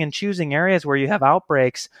picking and choosing areas where you have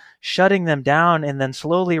outbreaks, shutting them down, and then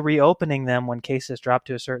slowly reopening them when cases drop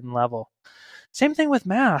to a certain level. Same thing with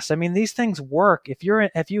masks. I mean, these things work. If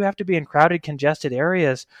you have to be in crowded, congested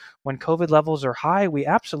areas when COVID levels are high, we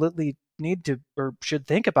absolutely need to or should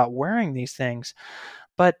think about wearing these things.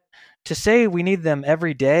 But to say we need them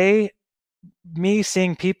every day, me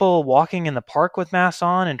seeing people walking in the park with masks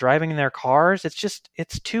on and driving in their cars,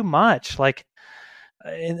 it's too much. Like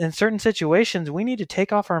in certain situations, we need to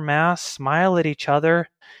take off our masks, smile at each other,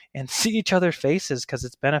 and see each other's faces because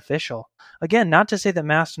it's beneficial. Again, not to say that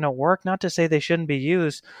masks don't work, not to say they shouldn't be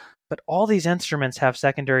used, but all these instruments have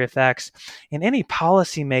secondary effects. And any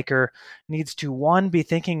policymaker needs to, one, be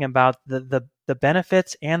thinking about the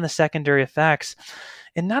benefits and the secondary effects.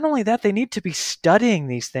 And not only that, they need to be studying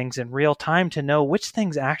these things in real time to know which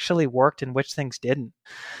things actually worked and which things didn't.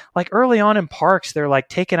 Like early on in parks, they're like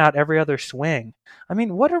taking out every other swing. I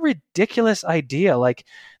mean, what a ridiculous idea. Like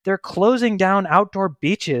they're closing down outdoor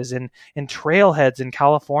beaches and trailheads in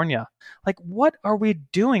California. Like, what are we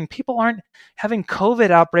doing? People aren't having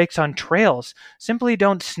COVID outbreaks on trails. Simply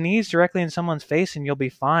don't sneeze directly in someone's face and you'll be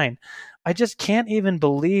fine. I just can't even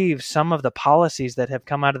believe some of the policies that have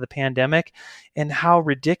come out of the pandemic and how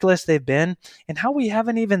ridiculous they've been and how we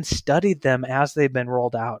haven't even studied them as they've been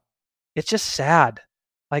rolled out. It's just sad.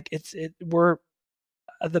 Like we're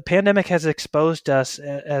the pandemic has exposed us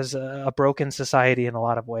as a broken society in a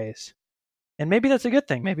lot of ways, and maybe that's a good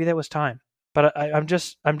thing. Maybe that was time, but I'm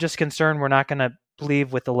just concerned we're not going to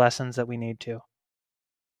leave with the lessons that we need to.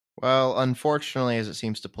 Well, unfortunately, as it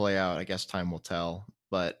seems to play out, I guess time will tell.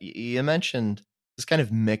 But you mentioned this kind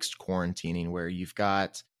of mixed quarantining where you've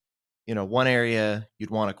got, one area you'd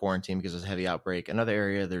want to quarantine because there's a heavy outbreak. Another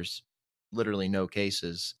area, there's literally no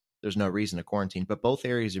cases. There's no reason to quarantine, but both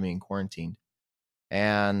areas are being quarantined.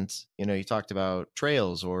 And, you talked about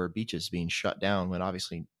trails or beaches being shut down when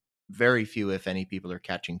obviously very few, if any, people are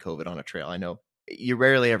catching COVID on a trail. I know you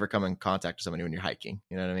rarely ever come in contact with somebody when you're hiking,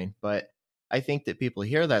 you know what I mean? But I think that people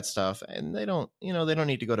hear that stuff and they don't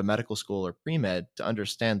need to go to medical school or pre-med to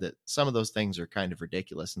understand that some of those things are kind of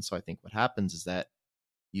ridiculous. And so I think what happens is that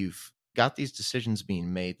you've got these decisions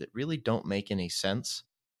being made that really don't make any sense.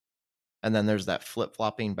 And then there's that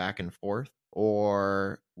flip-flopping back and forth.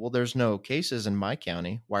 Or, well, there's no cases in my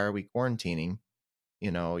county. Why are we quarantining?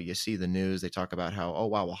 You see the news, they talk about how, oh,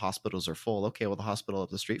 wow, well, hospitals are full. Okay, well, the hospital up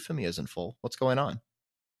the street from me isn't full. What's going on?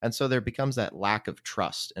 And so there becomes that lack of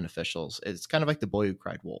trust in officials. It's kind of like the boy who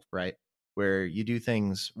cried wolf, right? Where you do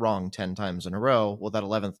things wrong 10 times in a row. Well, that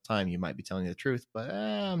 11th time, you might be telling the truth, but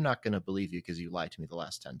I'm not going to believe you because you lied to me the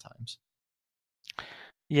last 10 times.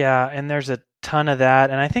 Yeah, and there's a ton of that,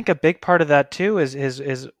 and I think a big part of that too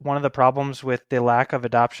is one of the problems with the lack of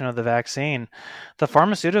adoption of the vaccine. The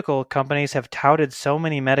pharmaceutical companies have touted so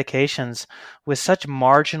many medications with such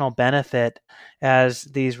marginal benefit as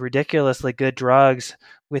these ridiculously good drugs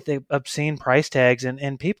with obscene price tags,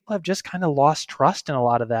 and people have just kind of lost trust in a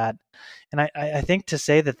lot of that. And I think to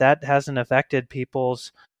say that hasn't affected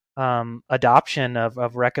people's adoption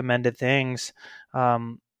of recommended things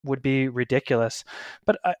would be ridiculous.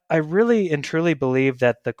 But I really and truly believe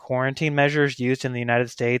that the quarantine measures used in the United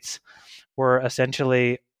States were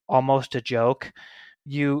essentially almost a joke.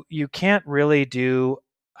 You can't really do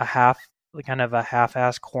a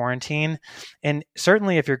half-ass quarantine. And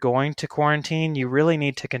certainly if you're going to quarantine, you really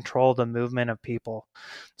need to control the movement of people.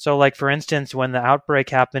 So like, for instance, when the outbreak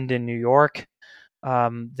happened in New York,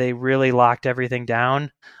 they really locked everything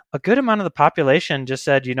down. A good amount of the population just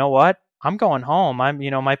said, you know what? I'm going home.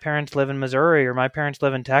 My parents live in Missouri or my parents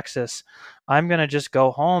live in Texas. I'm going to just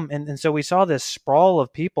go home. And so we saw this sprawl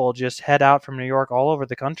of people just head out from New York all over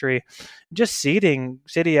the country, just seeding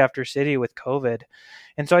city after city with COVID.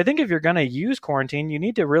 And so I think if you're going to use quarantine, you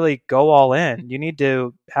need to really go all in. You need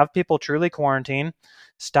to have people truly quarantine,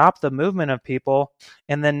 stop the movement of people,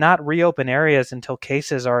 and then not reopen areas until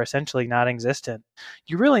cases are essentially not existent.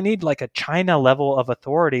 You really need like a China level of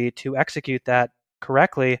authority to execute that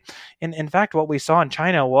correctly. In fact, what we saw in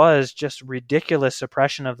China was just ridiculous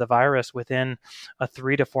suppression of the virus within a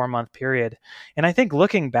 3 to 4 month period. And I think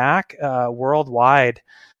looking back worldwide,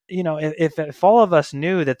 if all of us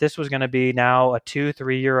knew that this was going to be now a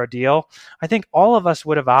 2-3 year ordeal, I think all of us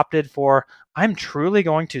would have opted for, I'm truly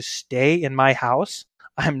going to stay in my house.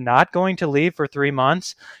 I'm not going to leave for 3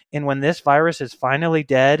 months. And when this virus is finally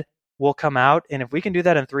dead, we'll come out. And if we can do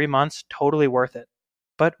that in 3 months, totally worth it.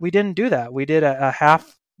 But we didn't do that. We did a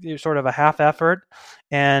half effort,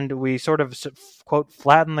 and we sort of, quote,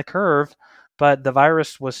 flattened the curve, but the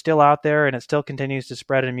virus was still out there and it still continues to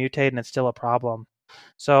spread and mutate, and it's still a problem.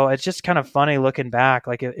 So it's just kind of funny looking back.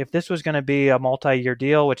 Like if this was going to be a multi-year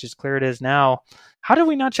deal, which is clear it is now, how did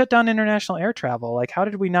we not shut down international air travel? Like how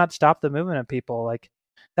did we not stop the movement of people? Like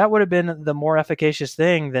that would have been the more efficacious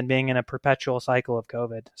thing than being in a perpetual cycle of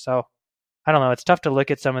COVID. So I don't know. It's tough to look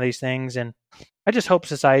at some of these things, and I just hope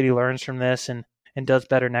society learns from this and does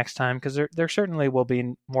better next time, because there certainly will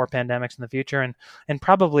be more pandemics in the future, and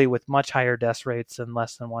probably with much higher death rates than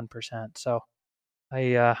less than 1%. So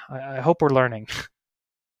I hope we're learning.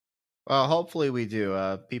 Well, hopefully we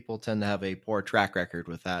do. People tend to have a poor track record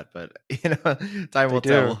with that, but time They will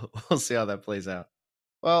tell. do. We'll see how that plays out.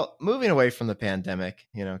 Well, moving away from the pandemic,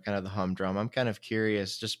 kind of the humdrum, I'm kind of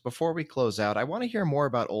curious. Just before we close out, I want to hear more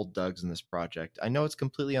about Old Doug's in this project. I know it's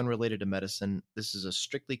completely unrelated to medicine. This is a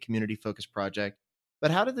strictly community focused project.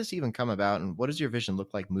 But how did this even come about, and what does your vision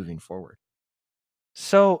look like moving forward?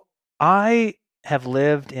 So I have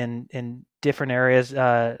lived in different areas.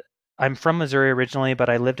 I'm from Missouri originally, but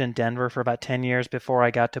I lived in Denver for about 10 years before I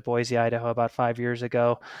got to Boise, Idaho, about 5 years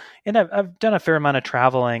ago. And I've done a fair amount of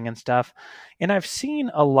traveling and stuff. And I've seen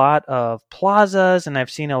a lot of plazas, and I've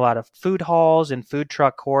seen a lot of food halls and food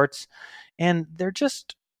truck courts. And they're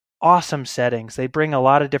just awesome settings. They bring a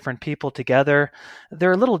lot of different people together.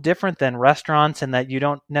 They're a little different than restaurants in that you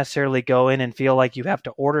don't necessarily go in and feel like you have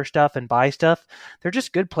to order stuff and buy stuff. They're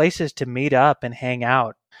just good places to meet up and hang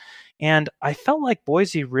out. And I felt like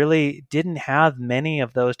Boise really didn't have many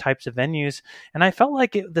of those types of venues. And I felt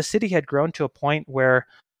like the city had grown to a point where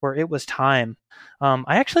it was time.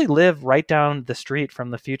 I actually live right down the street from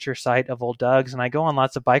the future site of Old Doug's, and I go on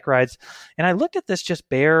lots of bike rides. And I looked at this just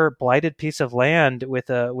bare, blighted piece of land with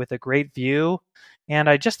a great view, and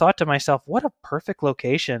I just thought to myself, what a perfect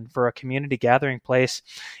location for a community gathering place.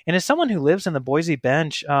 And as someone who lives in the Boise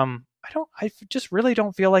Bench, I just really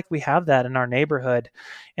don't feel like we have that in our neighborhood.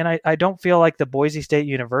 And I don't feel like the Boise State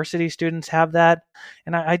University students have that.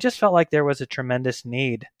 And I just felt like there was a tremendous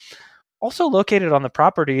need. Also located on the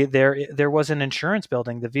property, there was an insurance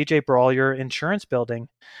building, the VJ Brawler Insurance Building.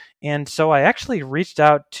 And so I actually reached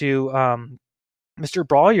out to Mr.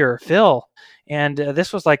 Brawler, Phil, and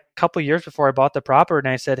this was like a couple years before I bought the property.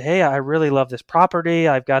 And I said, "Hey, I really love this property.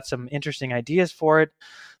 I've got some interesting ideas for it,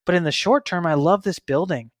 but in the short term, I love this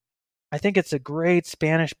building. I think it's a great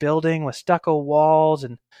Spanish building with stucco walls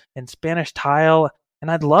and Spanish tile,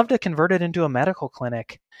 and I'd love to convert it into a medical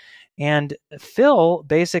clinic." And Phil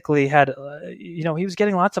basically had, he was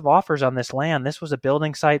getting lots of offers on this land. This was a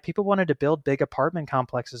building site. People wanted to build big apartment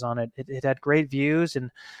complexes on it. It had great views and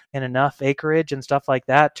enough acreage and stuff like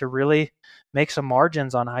that to really make some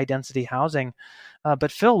margins on high density housing.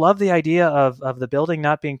 But Phil loved the idea of the building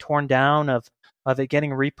not being torn down, of it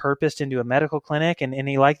getting repurposed into a medical clinic, and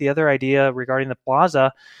he liked the other idea regarding the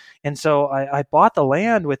plaza. And so I bought the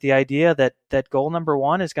land with the idea that goal number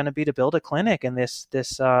one is going to be to build a clinic in this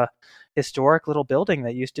historic little building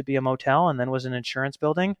that used to be a motel and then was an insurance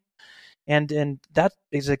building. And that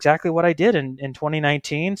is exactly what I did in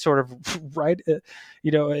 2019, sort of right.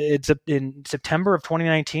 It's in September of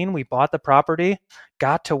 2019, we bought the property,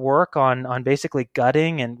 got to work on basically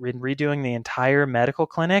gutting and redoing the entire medical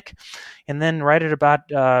clinic. And then right at about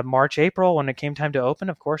March, April, when it came time to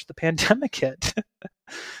open, of course, the pandemic hit.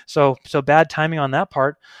 So bad timing on that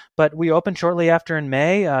part. But we opened shortly after in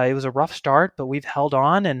May. It was a rough start, but we've held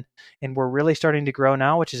on, and we're really starting to grow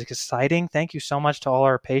now, which is exciting. Thank you so much to all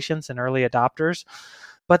our patients and early adopters.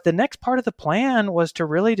 But the next part of the plan was to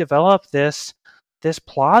really develop this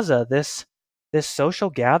plaza, this social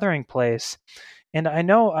gathering place. And I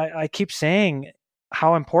know I keep saying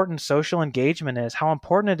how important social engagement is, how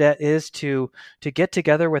important it is to get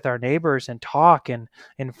together with our neighbors and talk and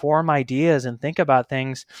form ideas and think about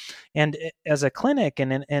things. And as a clinic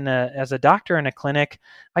and as a doctor in a clinic,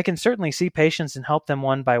 I can certainly see patients and help them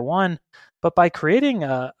one by one. But by creating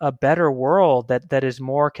a better world that is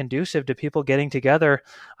more conducive to people getting together,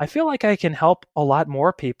 I feel like I can help a lot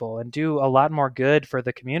more people and do a lot more good for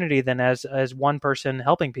the community than as one person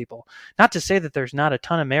helping people. Not to say that there's not a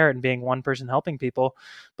ton of merit in being one person helping people,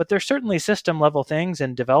 but there's certainly system level things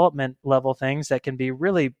and development level things that can be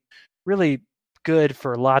really, really good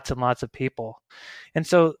for lots and lots of people. And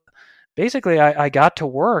so basically I got to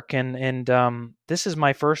work, and this is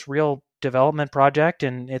my first real development project,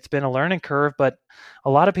 and it's been a learning curve, but a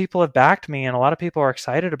lot of people have backed me and a lot of people are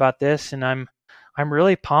excited about this, and I'm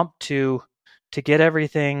really pumped to get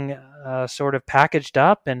everything sort of packaged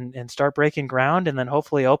up and start breaking ground, and then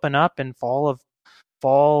hopefully open up in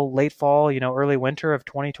late fall, early winter of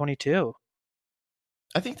 2022.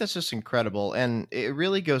 I think that's just incredible. And it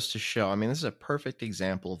really goes to show. I mean, this is a perfect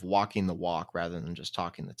example of walking the walk rather than just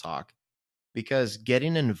talking the talk. Because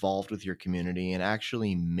getting involved with your community and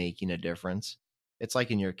actually making a difference, it's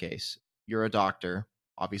like in your case, you're a doctor.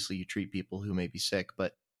 Obviously, you treat people who may be sick,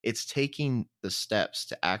 but it's taking the steps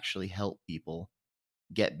to actually help people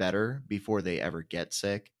get better before they ever get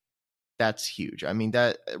sick, that's huge. I mean,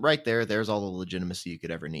 that right there's all the legitimacy you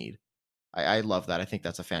could ever need. I love that. I think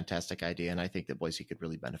that's a fantastic idea, and I think that Boise could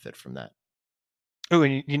really benefit from that. Ooh,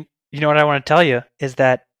 and you know what I want to tell you is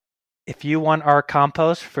that if you want our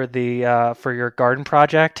compost for the for your garden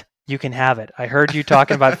project, you can have it. I heard you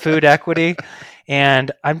talking about food equity,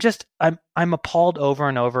 and I'm appalled over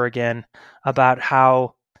and over again about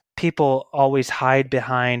how people always hide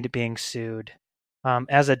behind being sued.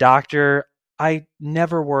 As a doctor, I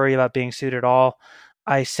never worry about being sued at all.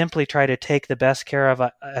 I simply try to take the best care of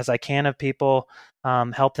as I can of people,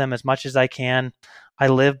 help them as much as I can. I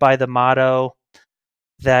live by the motto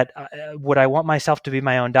that would I want myself to be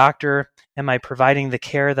my own doctor? Am I providing the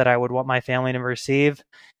care that I would want my family to receive?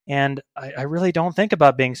 And I really don't think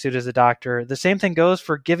about being sued as a doctor. The same thing goes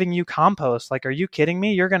for giving you compost. Like, are you kidding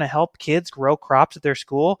me? You're going to help kids grow crops at their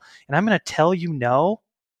school, and I'm going to tell you no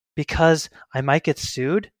because I might get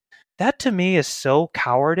sued? That to me is so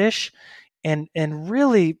cowardish and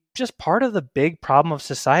really just part of the big problem of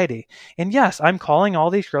society. And yes, I'm calling all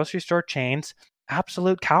these grocery store chains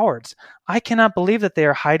absolute cowards. I cannot believe that they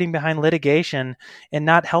are hiding behind litigation and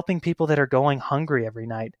not helping people that are going hungry every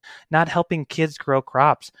night, not helping kids grow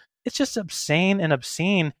crops. It's just insane and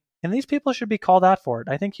obscene, and these people should be called out for it.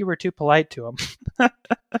 I think you were too polite to them.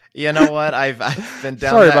 You know what? I've been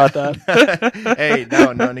down. Sorry about that. Hey,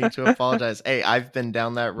 no need to apologize. Hey, I've been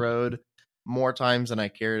down that road more times than I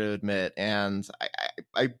care to admit, and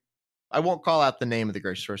I won't call out the name of the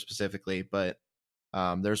grocery store specifically, but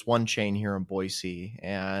there's one chain here in Boise,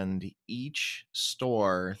 and each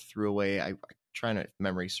store threw away. I'm trying to, if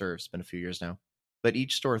memory serves, it's been a few years now, but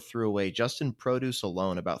each store threw away just in produce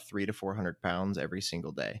alone about 300 to 400 pounds every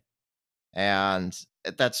single day. And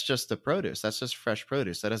that's just the produce. That's just fresh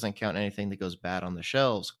produce. That doesn't count anything that goes bad on the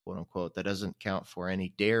shelves, quote unquote. That doesn't count for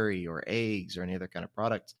any dairy or eggs or any other kind of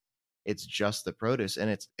product. It's just the produce. And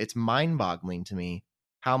it's mind-boggling to me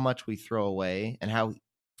how much we throw away and how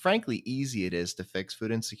frankly easy it is to fix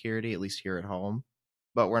food insecurity, at least here at home.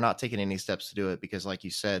 But we're not taking any steps to do it because, like you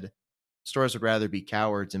said, stores would rather be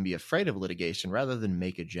cowards and be afraid of litigation rather than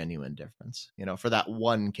make a genuine difference, for that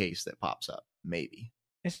one case that pops up, maybe.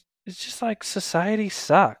 It's just like society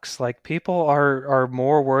sucks. Like, people are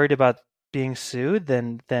more worried about being sued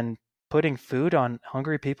than putting food on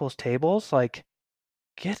hungry people's tables. Like,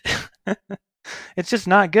 get it's just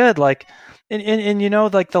not good. Like,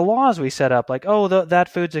 and like the laws we set up, like, oh,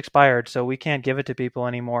 that food's expired, so we can't give it to people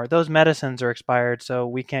anymore. Those medicines are expired, so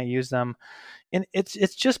we can't use them. And it's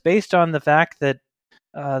just based on the fact that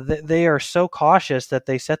they are so cautious that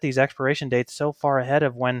they set these expiration dates so far ahead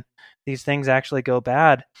of when these things actually go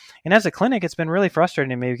bad. And as a clinic, it's been really frustrating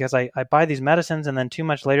to me because I buy these medicines and then 2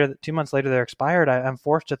 months later they're expired. I'm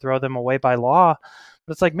forced to throw them away by law.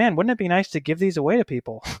 But it's like, man, wouldn't it be nice to give these away to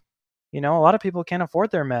people? A lot of people can't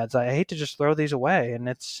afford their meds. I hate to just throw these away, and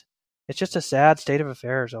it's just a sad state of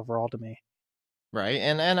affairs overall to me. Right.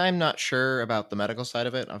 And I'm not sure about the medical side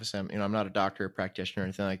of it. Obviously, I'm not a doctor or practitioner or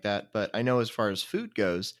anything like that, but I know as far as food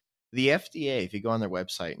goes, the FDA, if you go on their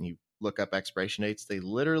website and you look up expiration dates, they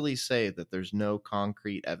literally say that there's no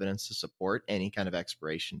concrete evidence to support any kind of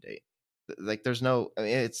expiration date. Like, there's no,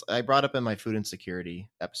 I brought up in my food insecurity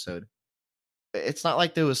episode. It's not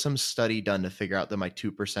like there was some study done to figure out that my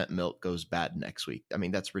 2% milk goes bad next week. I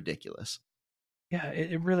mean, that's ridiculous. Yeah,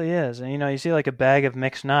 it really is. And you see like a bag of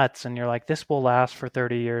mixed nuts and you're like, this will last for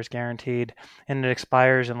 30 years guaranteed, and it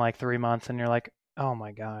expires in like 3 months and you're like, oh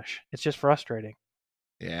my gosh, it's just frustrating.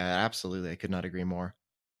 Yeah, absolutely. I could not agree more.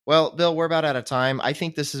 Well, Bill, we're about out of time. I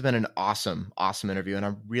think this has been an awesome, awesome interview, and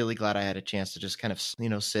I'm really glad I had a chance to just kind of,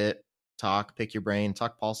 sit, talk, pick your brain,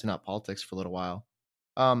 talk policy, not politics for a little while.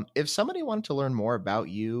 If somebody wanted to learn more about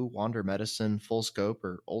you, Wander Medicine, Full Scope,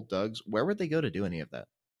 or Old Doug's, where would they go to do any of that?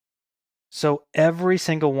 So every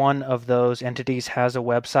single one of those entities has a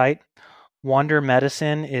website. Wander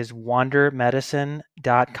Medicine is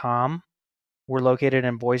wandermedicine.com. We're located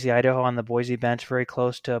in Boise, Idaho, on the Boise Bench, very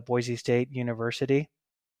close to Boise State University.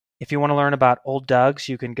 If you want to learn about Old Doug's,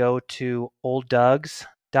 you can go to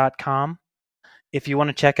olddougs.com. If you want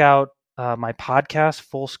to check out my podcast,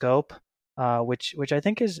 Full Scope, which I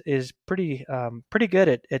think is pretty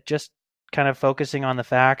good at just kind of focusing on the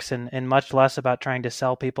facts and much less about trying to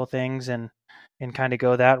sell people things and kind of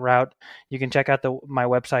go that route, you can check out my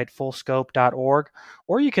website, fullscope.org,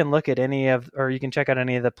 or you can you can check out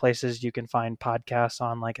any of the places you can find podcasts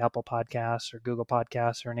on, like Apple Podcasts or Google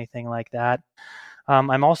Podcasts or anything like that.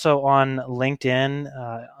 I'm also on LinkedIn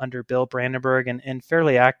under Bill Brandenburg and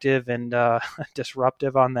fairly active and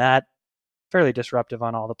disruptive on that. fairly disruptive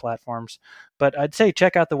on all the platforms. But I'd say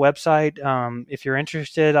check out the website if you're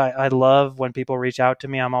interested. I love when people reach out to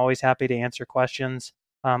me. I'm always happy to answer questions.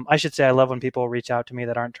 I should say I love when people reach out to me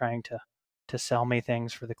that aren't trying to sell me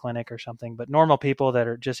things for the clinic or something, but normal people that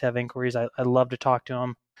are just have inquiries. I love to talk to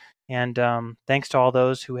them. And thanks to all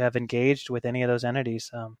those who have engaged with any of those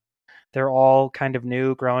entities. They're all kind of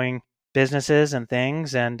new, growing businesses and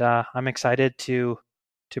things, and I'm excited to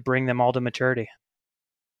bring them all to maturity.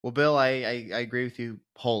 Well, Bill, I agree with you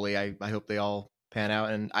wholly. I hope they all pan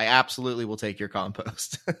out, and I absolutely will take your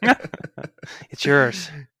compost. It's yours.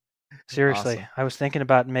 Seriously. Awesome. I was thinking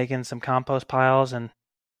about making some compost piles, and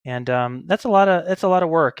that's a lot of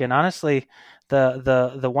work. And honestly, the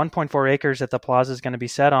 1.4 acres that the plaza is going to be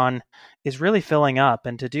set on is really filling up.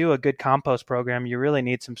 And to do a good compost program, you really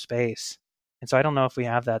need some space. And so I don't know if we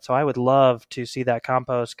have that. So I would love to see that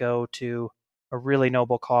compost go to a really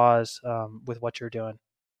noble cause with what you're doing.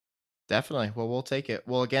 Definitely. Well, we'll take it.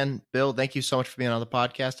 Well, again, Bill, thank you so much for being on the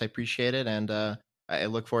podcast. I appreciate it. And I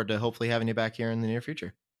look forward to hopefully having you back here in the near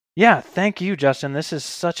future. Yeah, thank you, Justin. This is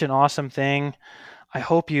such an awesome thing. I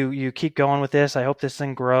hope you keep going with this. I hope this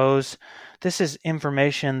thing grows. This is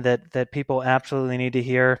information that people absolutely need to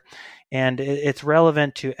hear, and it's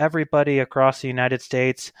relevant to everybody across the United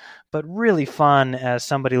States, but really fun as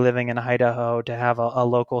somebody living in Idaho to have a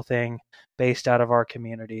local thing based out of our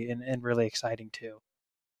community, and really exciting too.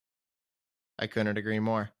 I couldn't agree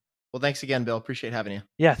more. Well, thanks again, Bill. Appreciate having you.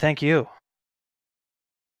 Yeah, thank you.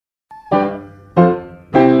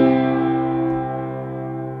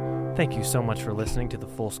 Thank you so much for listening to the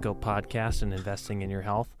Full Scope Podcast and Investing in Your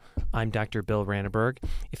Health. I'm Dr. Bill Brandenburg.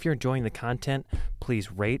 If you're enjoying the content,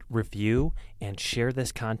 please rate, review, and share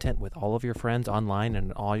this content with all of your friends online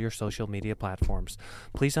and on all your social media platforms.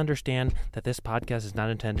 Please understand that this podcast is not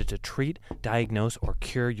intended to treat, diagnose, or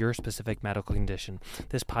cure your specific medical condition.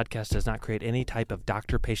 This podcast does not create any type of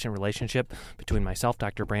doctor-patient relationship between myself,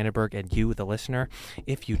 Dr. Brandenburg, and you, the listener.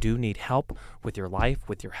 If you do need help with your life,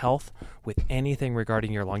 with your health, with anything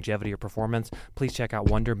regarding your longevity or performance, please check out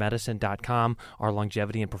wondermedicine.com. Our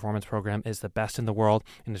longevity and performance program is the best in the world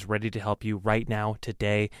and is ready to help you right now,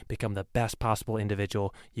 today, become the best possible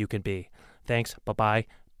individual you can be. Thanks. Bye-bye.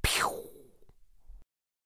 Pew.